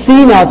to be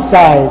seen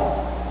outside.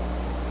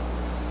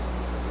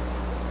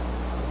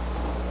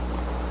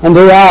 And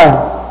they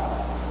are: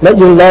 let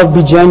your love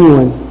be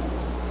genuine.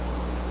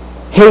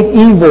 Hate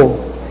evil.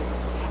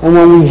 And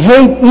when we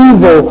hate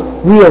evil,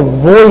 we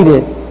avoid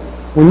it.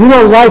 When you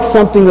don't like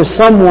something or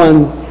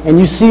someone and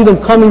you see them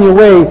coming your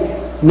way,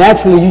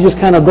 naturally you just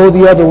kind of go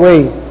the other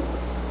way.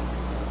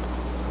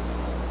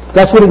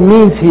 That's what it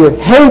means here.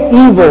 Hate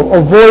evil,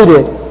 avoid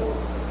it.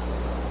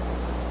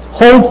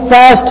 Hold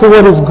fast to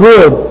what is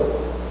good.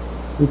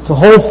 And to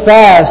hold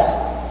fast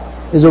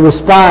is a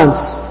response.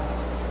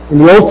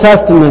 In the Old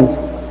Testament,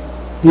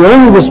 the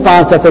only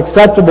response that's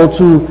acceptable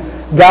to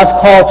God's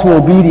call to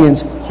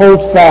obedience,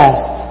 hold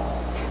fast.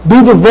 Be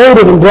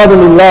devoted in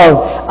brotherly love.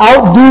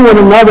 Outdo one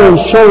another in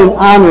showing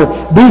honor.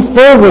 Be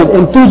fervent,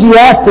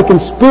 enthusiastic in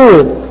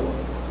spirit.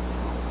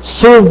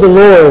 Serve the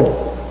Lord.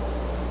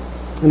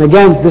 And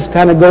again, this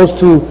kind of goes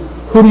to,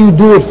 who do you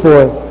do it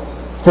for?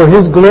 For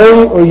His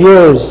glory or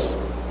yours?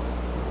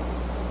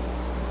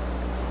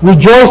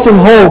 Rejoice in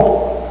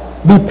hope.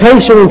 Be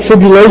patient in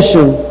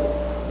tribulation.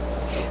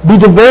 Be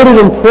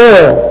devoted in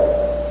prayer.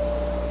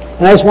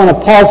 And I just want to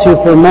pause here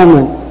for a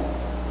moment,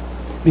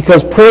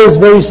 because prayer is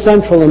very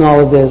central in all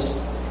of this.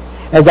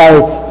 As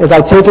I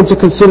take into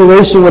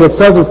consideration what it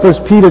says in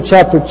 1 Peter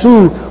chapter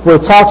 2,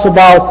 where it talks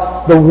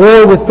about the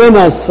war within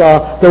us,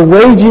 the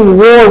waging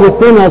war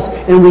within us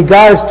in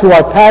regards to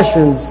our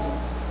passions.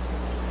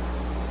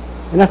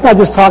 And that's not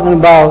just talking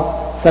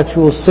about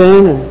sexual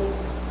sin,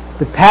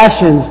 but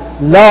passions,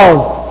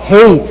 love,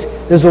 hate.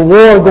 There's a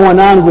war going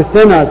on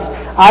within us.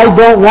 I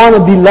don't want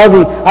to be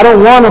loving. I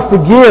don't want to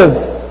forgive.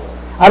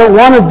 I don't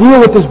want to deal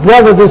with this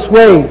brother this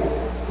way.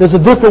 There's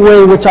a different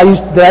way in which I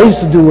used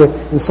to do it,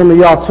 and some of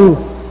y'all too.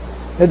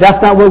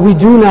 That's not what we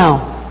do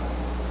now.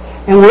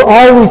 And we're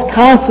always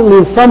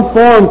constantly in some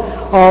form,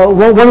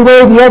 one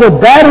way or the other,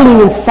 battling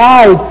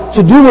inside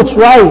to do what's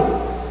right.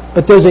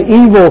 But there's an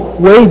evil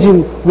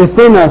waging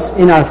within us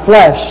in our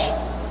flesh.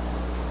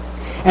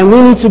 And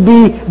we need to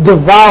be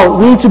devout.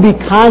 We need to be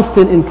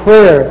constant in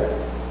prayer.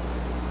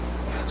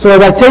 So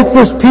as I take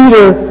 1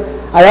 Peter,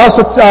 I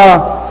also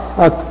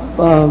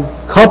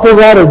couple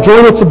that or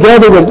join it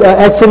together with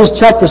Exodus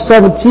chapter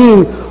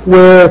 17,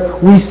 where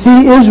we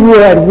see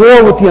Israel at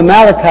war with the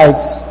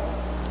Amalekites.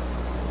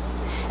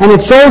 And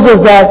it shows us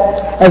that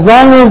as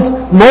long as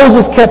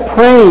Moses kept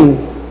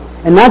praying,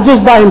 and not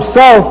just by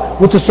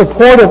himself, with the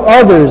support of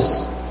others,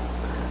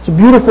 it's a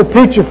beautiful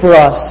picture for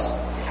us.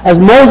 As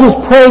Moses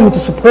prayed with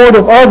the support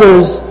of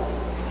others,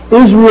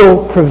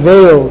 Israel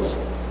prevailed.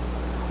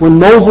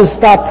 When Moses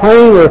stopped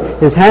praying or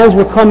his hands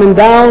were coming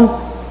down,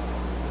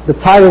 the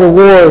tide of the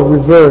war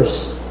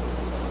reversed.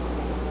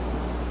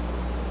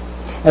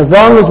 As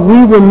long as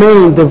we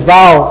remain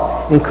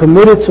devout and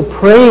committed to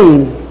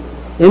praying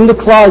in the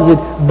closet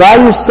by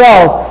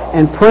yourself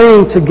and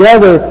praying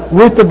together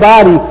with the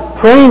body,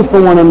 praying for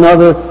one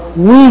another,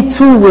 we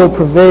too will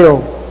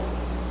prevail.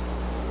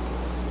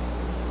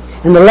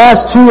 And the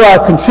last two are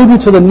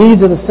contribute to the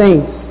needs of the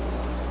saints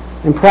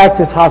and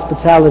practice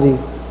hospitality.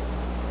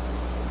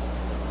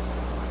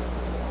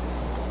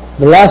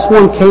 The last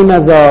one came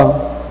as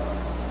a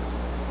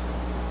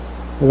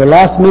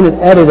last-minute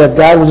edit, as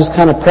God was just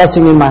kind of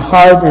pressing in my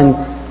heart, and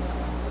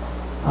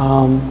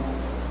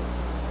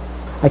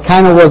I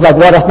kind of was like,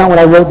 well, that's not what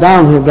I wrote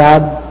down here,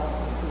 God.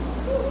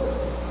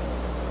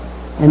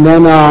 And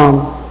then,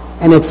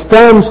 and it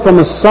stems from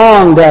a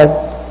song that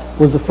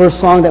was the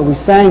first song that we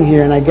sang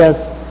here, and I guess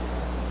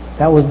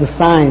that was the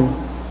sign.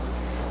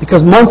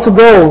 Because months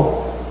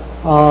ago,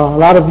 a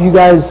lot of you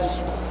guys,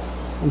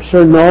 I'm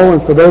sure know,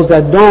 and for those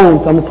that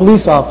don't, I'm a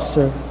police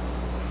officer.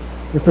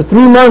 And for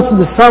 3 months in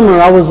the summer,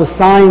 I was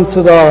assigned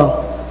to the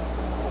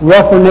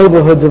rougher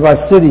neighborhoods of our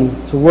city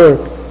to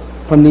work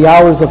from the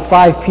hours of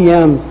 5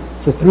 p.m.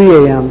 to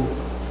 3 a.m.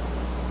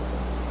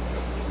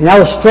 And I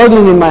was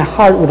struggling in my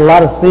heart with a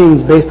lot of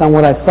things based on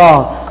what I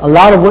saw. A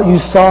lot of what you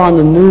saw on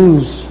the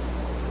news,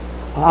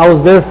 I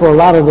was there for a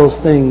lot of those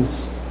things.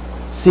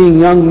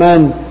 Seeing young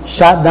men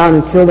shot down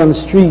and killed on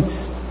the streets.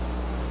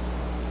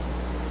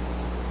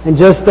 And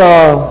just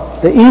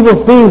the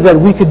evil things that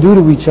we could do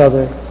to each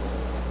other.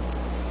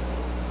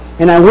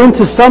 And I went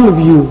to some of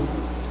you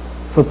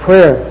for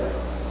prayer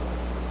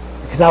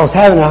because I was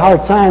having a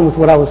hard time with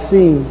what I was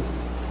seeing.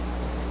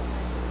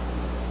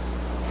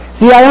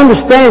 See, I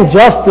understand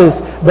justice,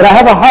 but I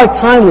have a hard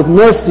time with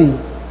mercy.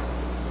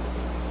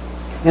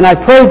 And I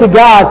prayed to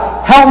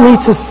God, help me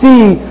to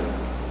see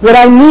what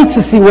I need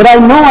to see, what I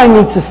know I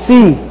need to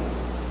see.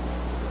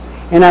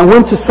 And I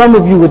went to some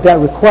of you with that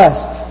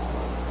request.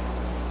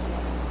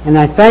 And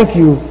I thank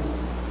you,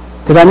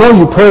 because I know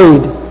you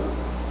prayed.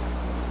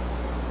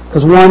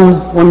 Because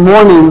one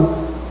morning,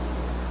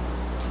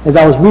 as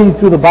I was reading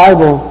through the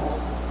Bible,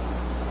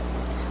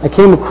 I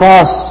came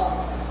across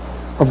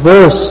a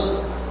verse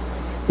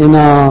in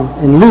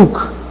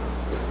Luke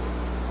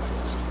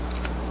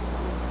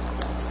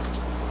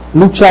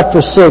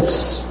chapter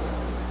 6,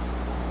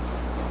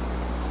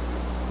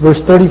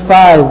 verse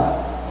 35.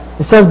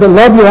 It says, "But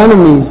love your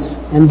enemies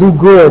and do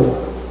good,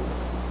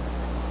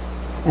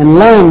 and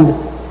lend,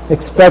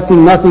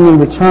 expecting nothing in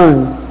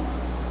return,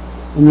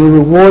 and your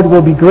reward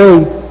will be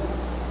great,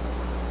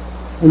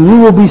 and you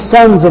will be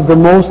sons of the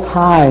Most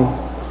High.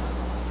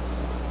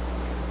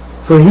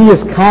 For He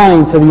is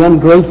kind to the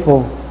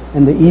ungrateful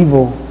and the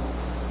evil.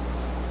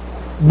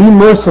 Be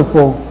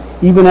merciful,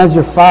 even as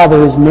your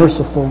Father is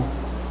merciful."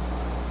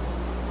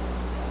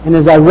 And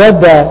as I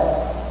read that,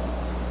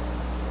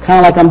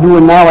 kind of like I'm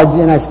doing now,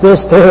 and I still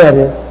stare at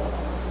it.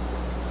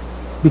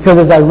 Because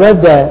as I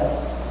read that,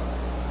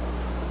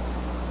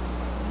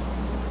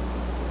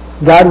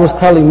 God was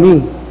telling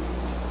me,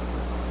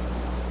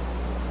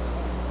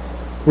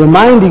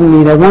 reminding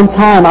me that one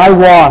time I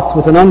walked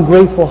with an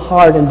ungrateful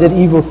heart and did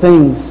evil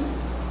things,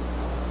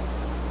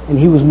 and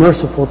He was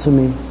merciful to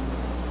me.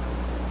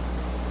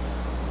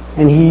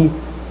 And He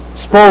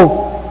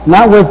spoke,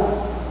 not with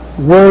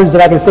words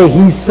that I can say,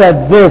 He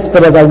said this,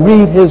 but as I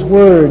read His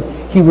Word,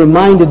 He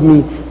reminded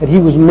me that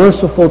He was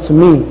merciful to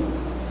me,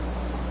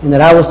 and that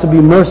I was to be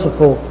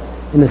merciful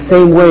in the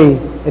same way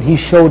that He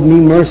showed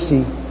me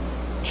mercy.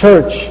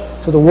 Church,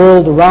 to the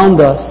world around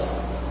us,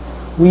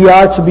 we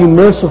are to be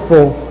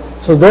merciful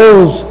to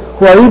those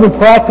who are even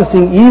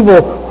practicing evil,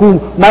 who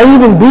might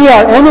even be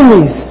our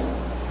enemies.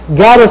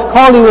 God is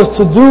calling us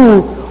to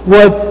do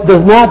what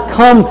does not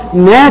come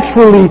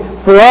naturally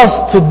for us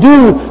to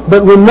do,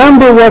 but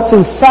remember what's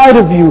inside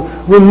of you.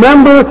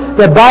 Remember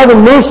that by the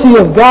mercy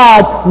of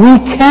God, we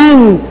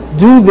can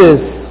do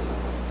this.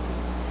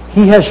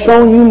 He has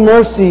shown you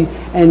mercy,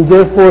 and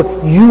therefore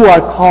you are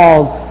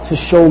called to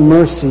show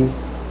mercy.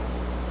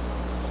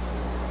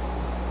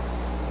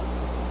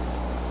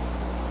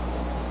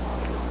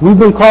 We've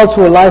been called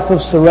to a life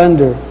of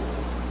surrender.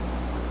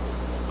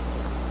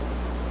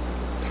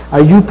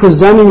 Are you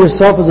presenting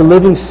yourself as a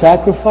living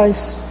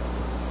sacrifice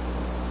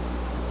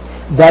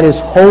that is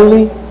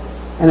holy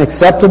and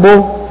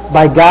acceptable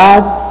by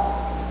God?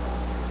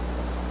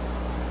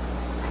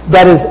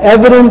 That is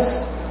evidence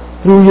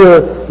through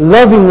your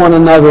loving one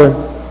another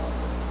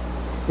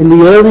in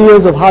the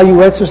areas of how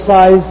you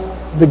exercise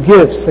the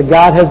gifts that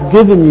God has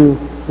given you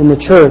in the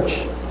church,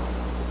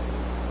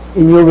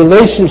 in your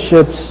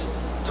relationships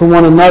to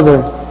one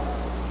another,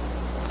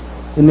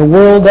 in the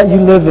world that you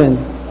live in.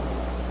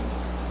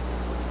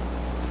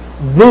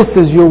 This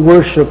is your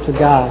worship to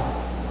God.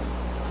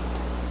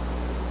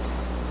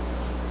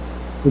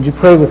 Would you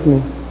pray with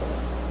me?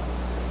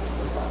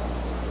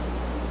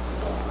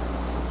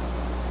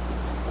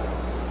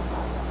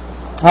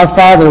 Our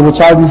Father, which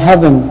art in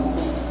heaven,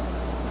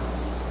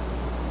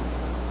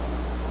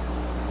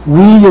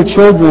 we, your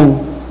children,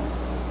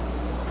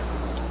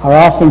 are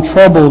often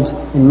troubled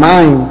in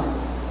mind,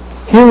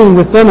 hearing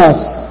within us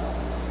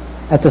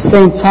at the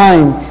same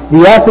time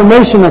the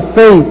affirmation of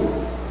faith,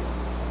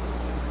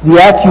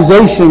 the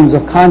accusations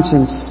of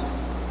conscience.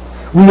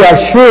 We are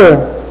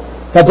sure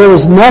that there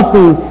is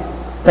nothing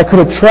that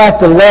could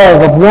attract the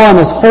love of one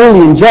as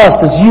holy and just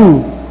as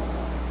you,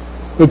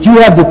 that you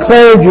have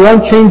declared your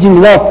unchanging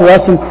love for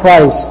us in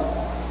Christ.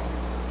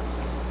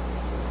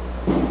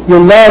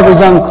 Your love is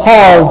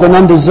uncaused and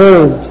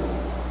undeserved.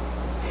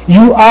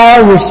 You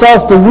are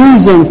yourself the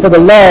reason for the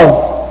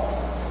love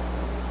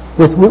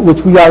with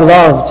which we are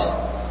loved.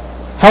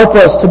 Help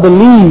us to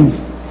believe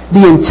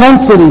the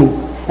intensity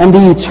and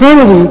the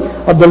eternity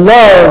of the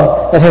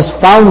love that has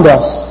found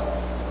us.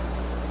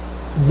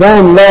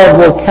 Then love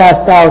will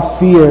cast out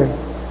fear,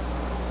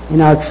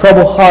 and our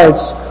troubled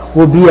hearts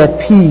will be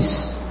at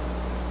peace,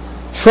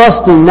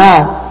 trusting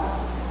not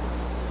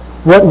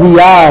what we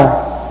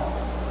are,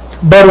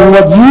 but in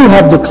what you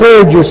have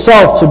declared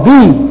yourself to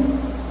be.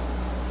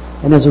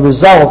 And as a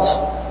result,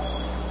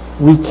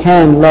 we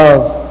can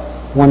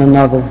love one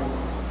another.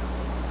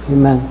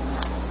 Amen.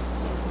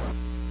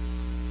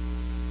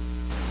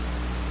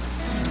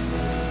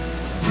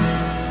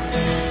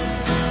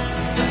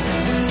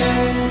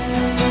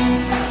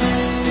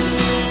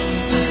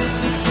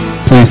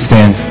 Please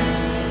stand.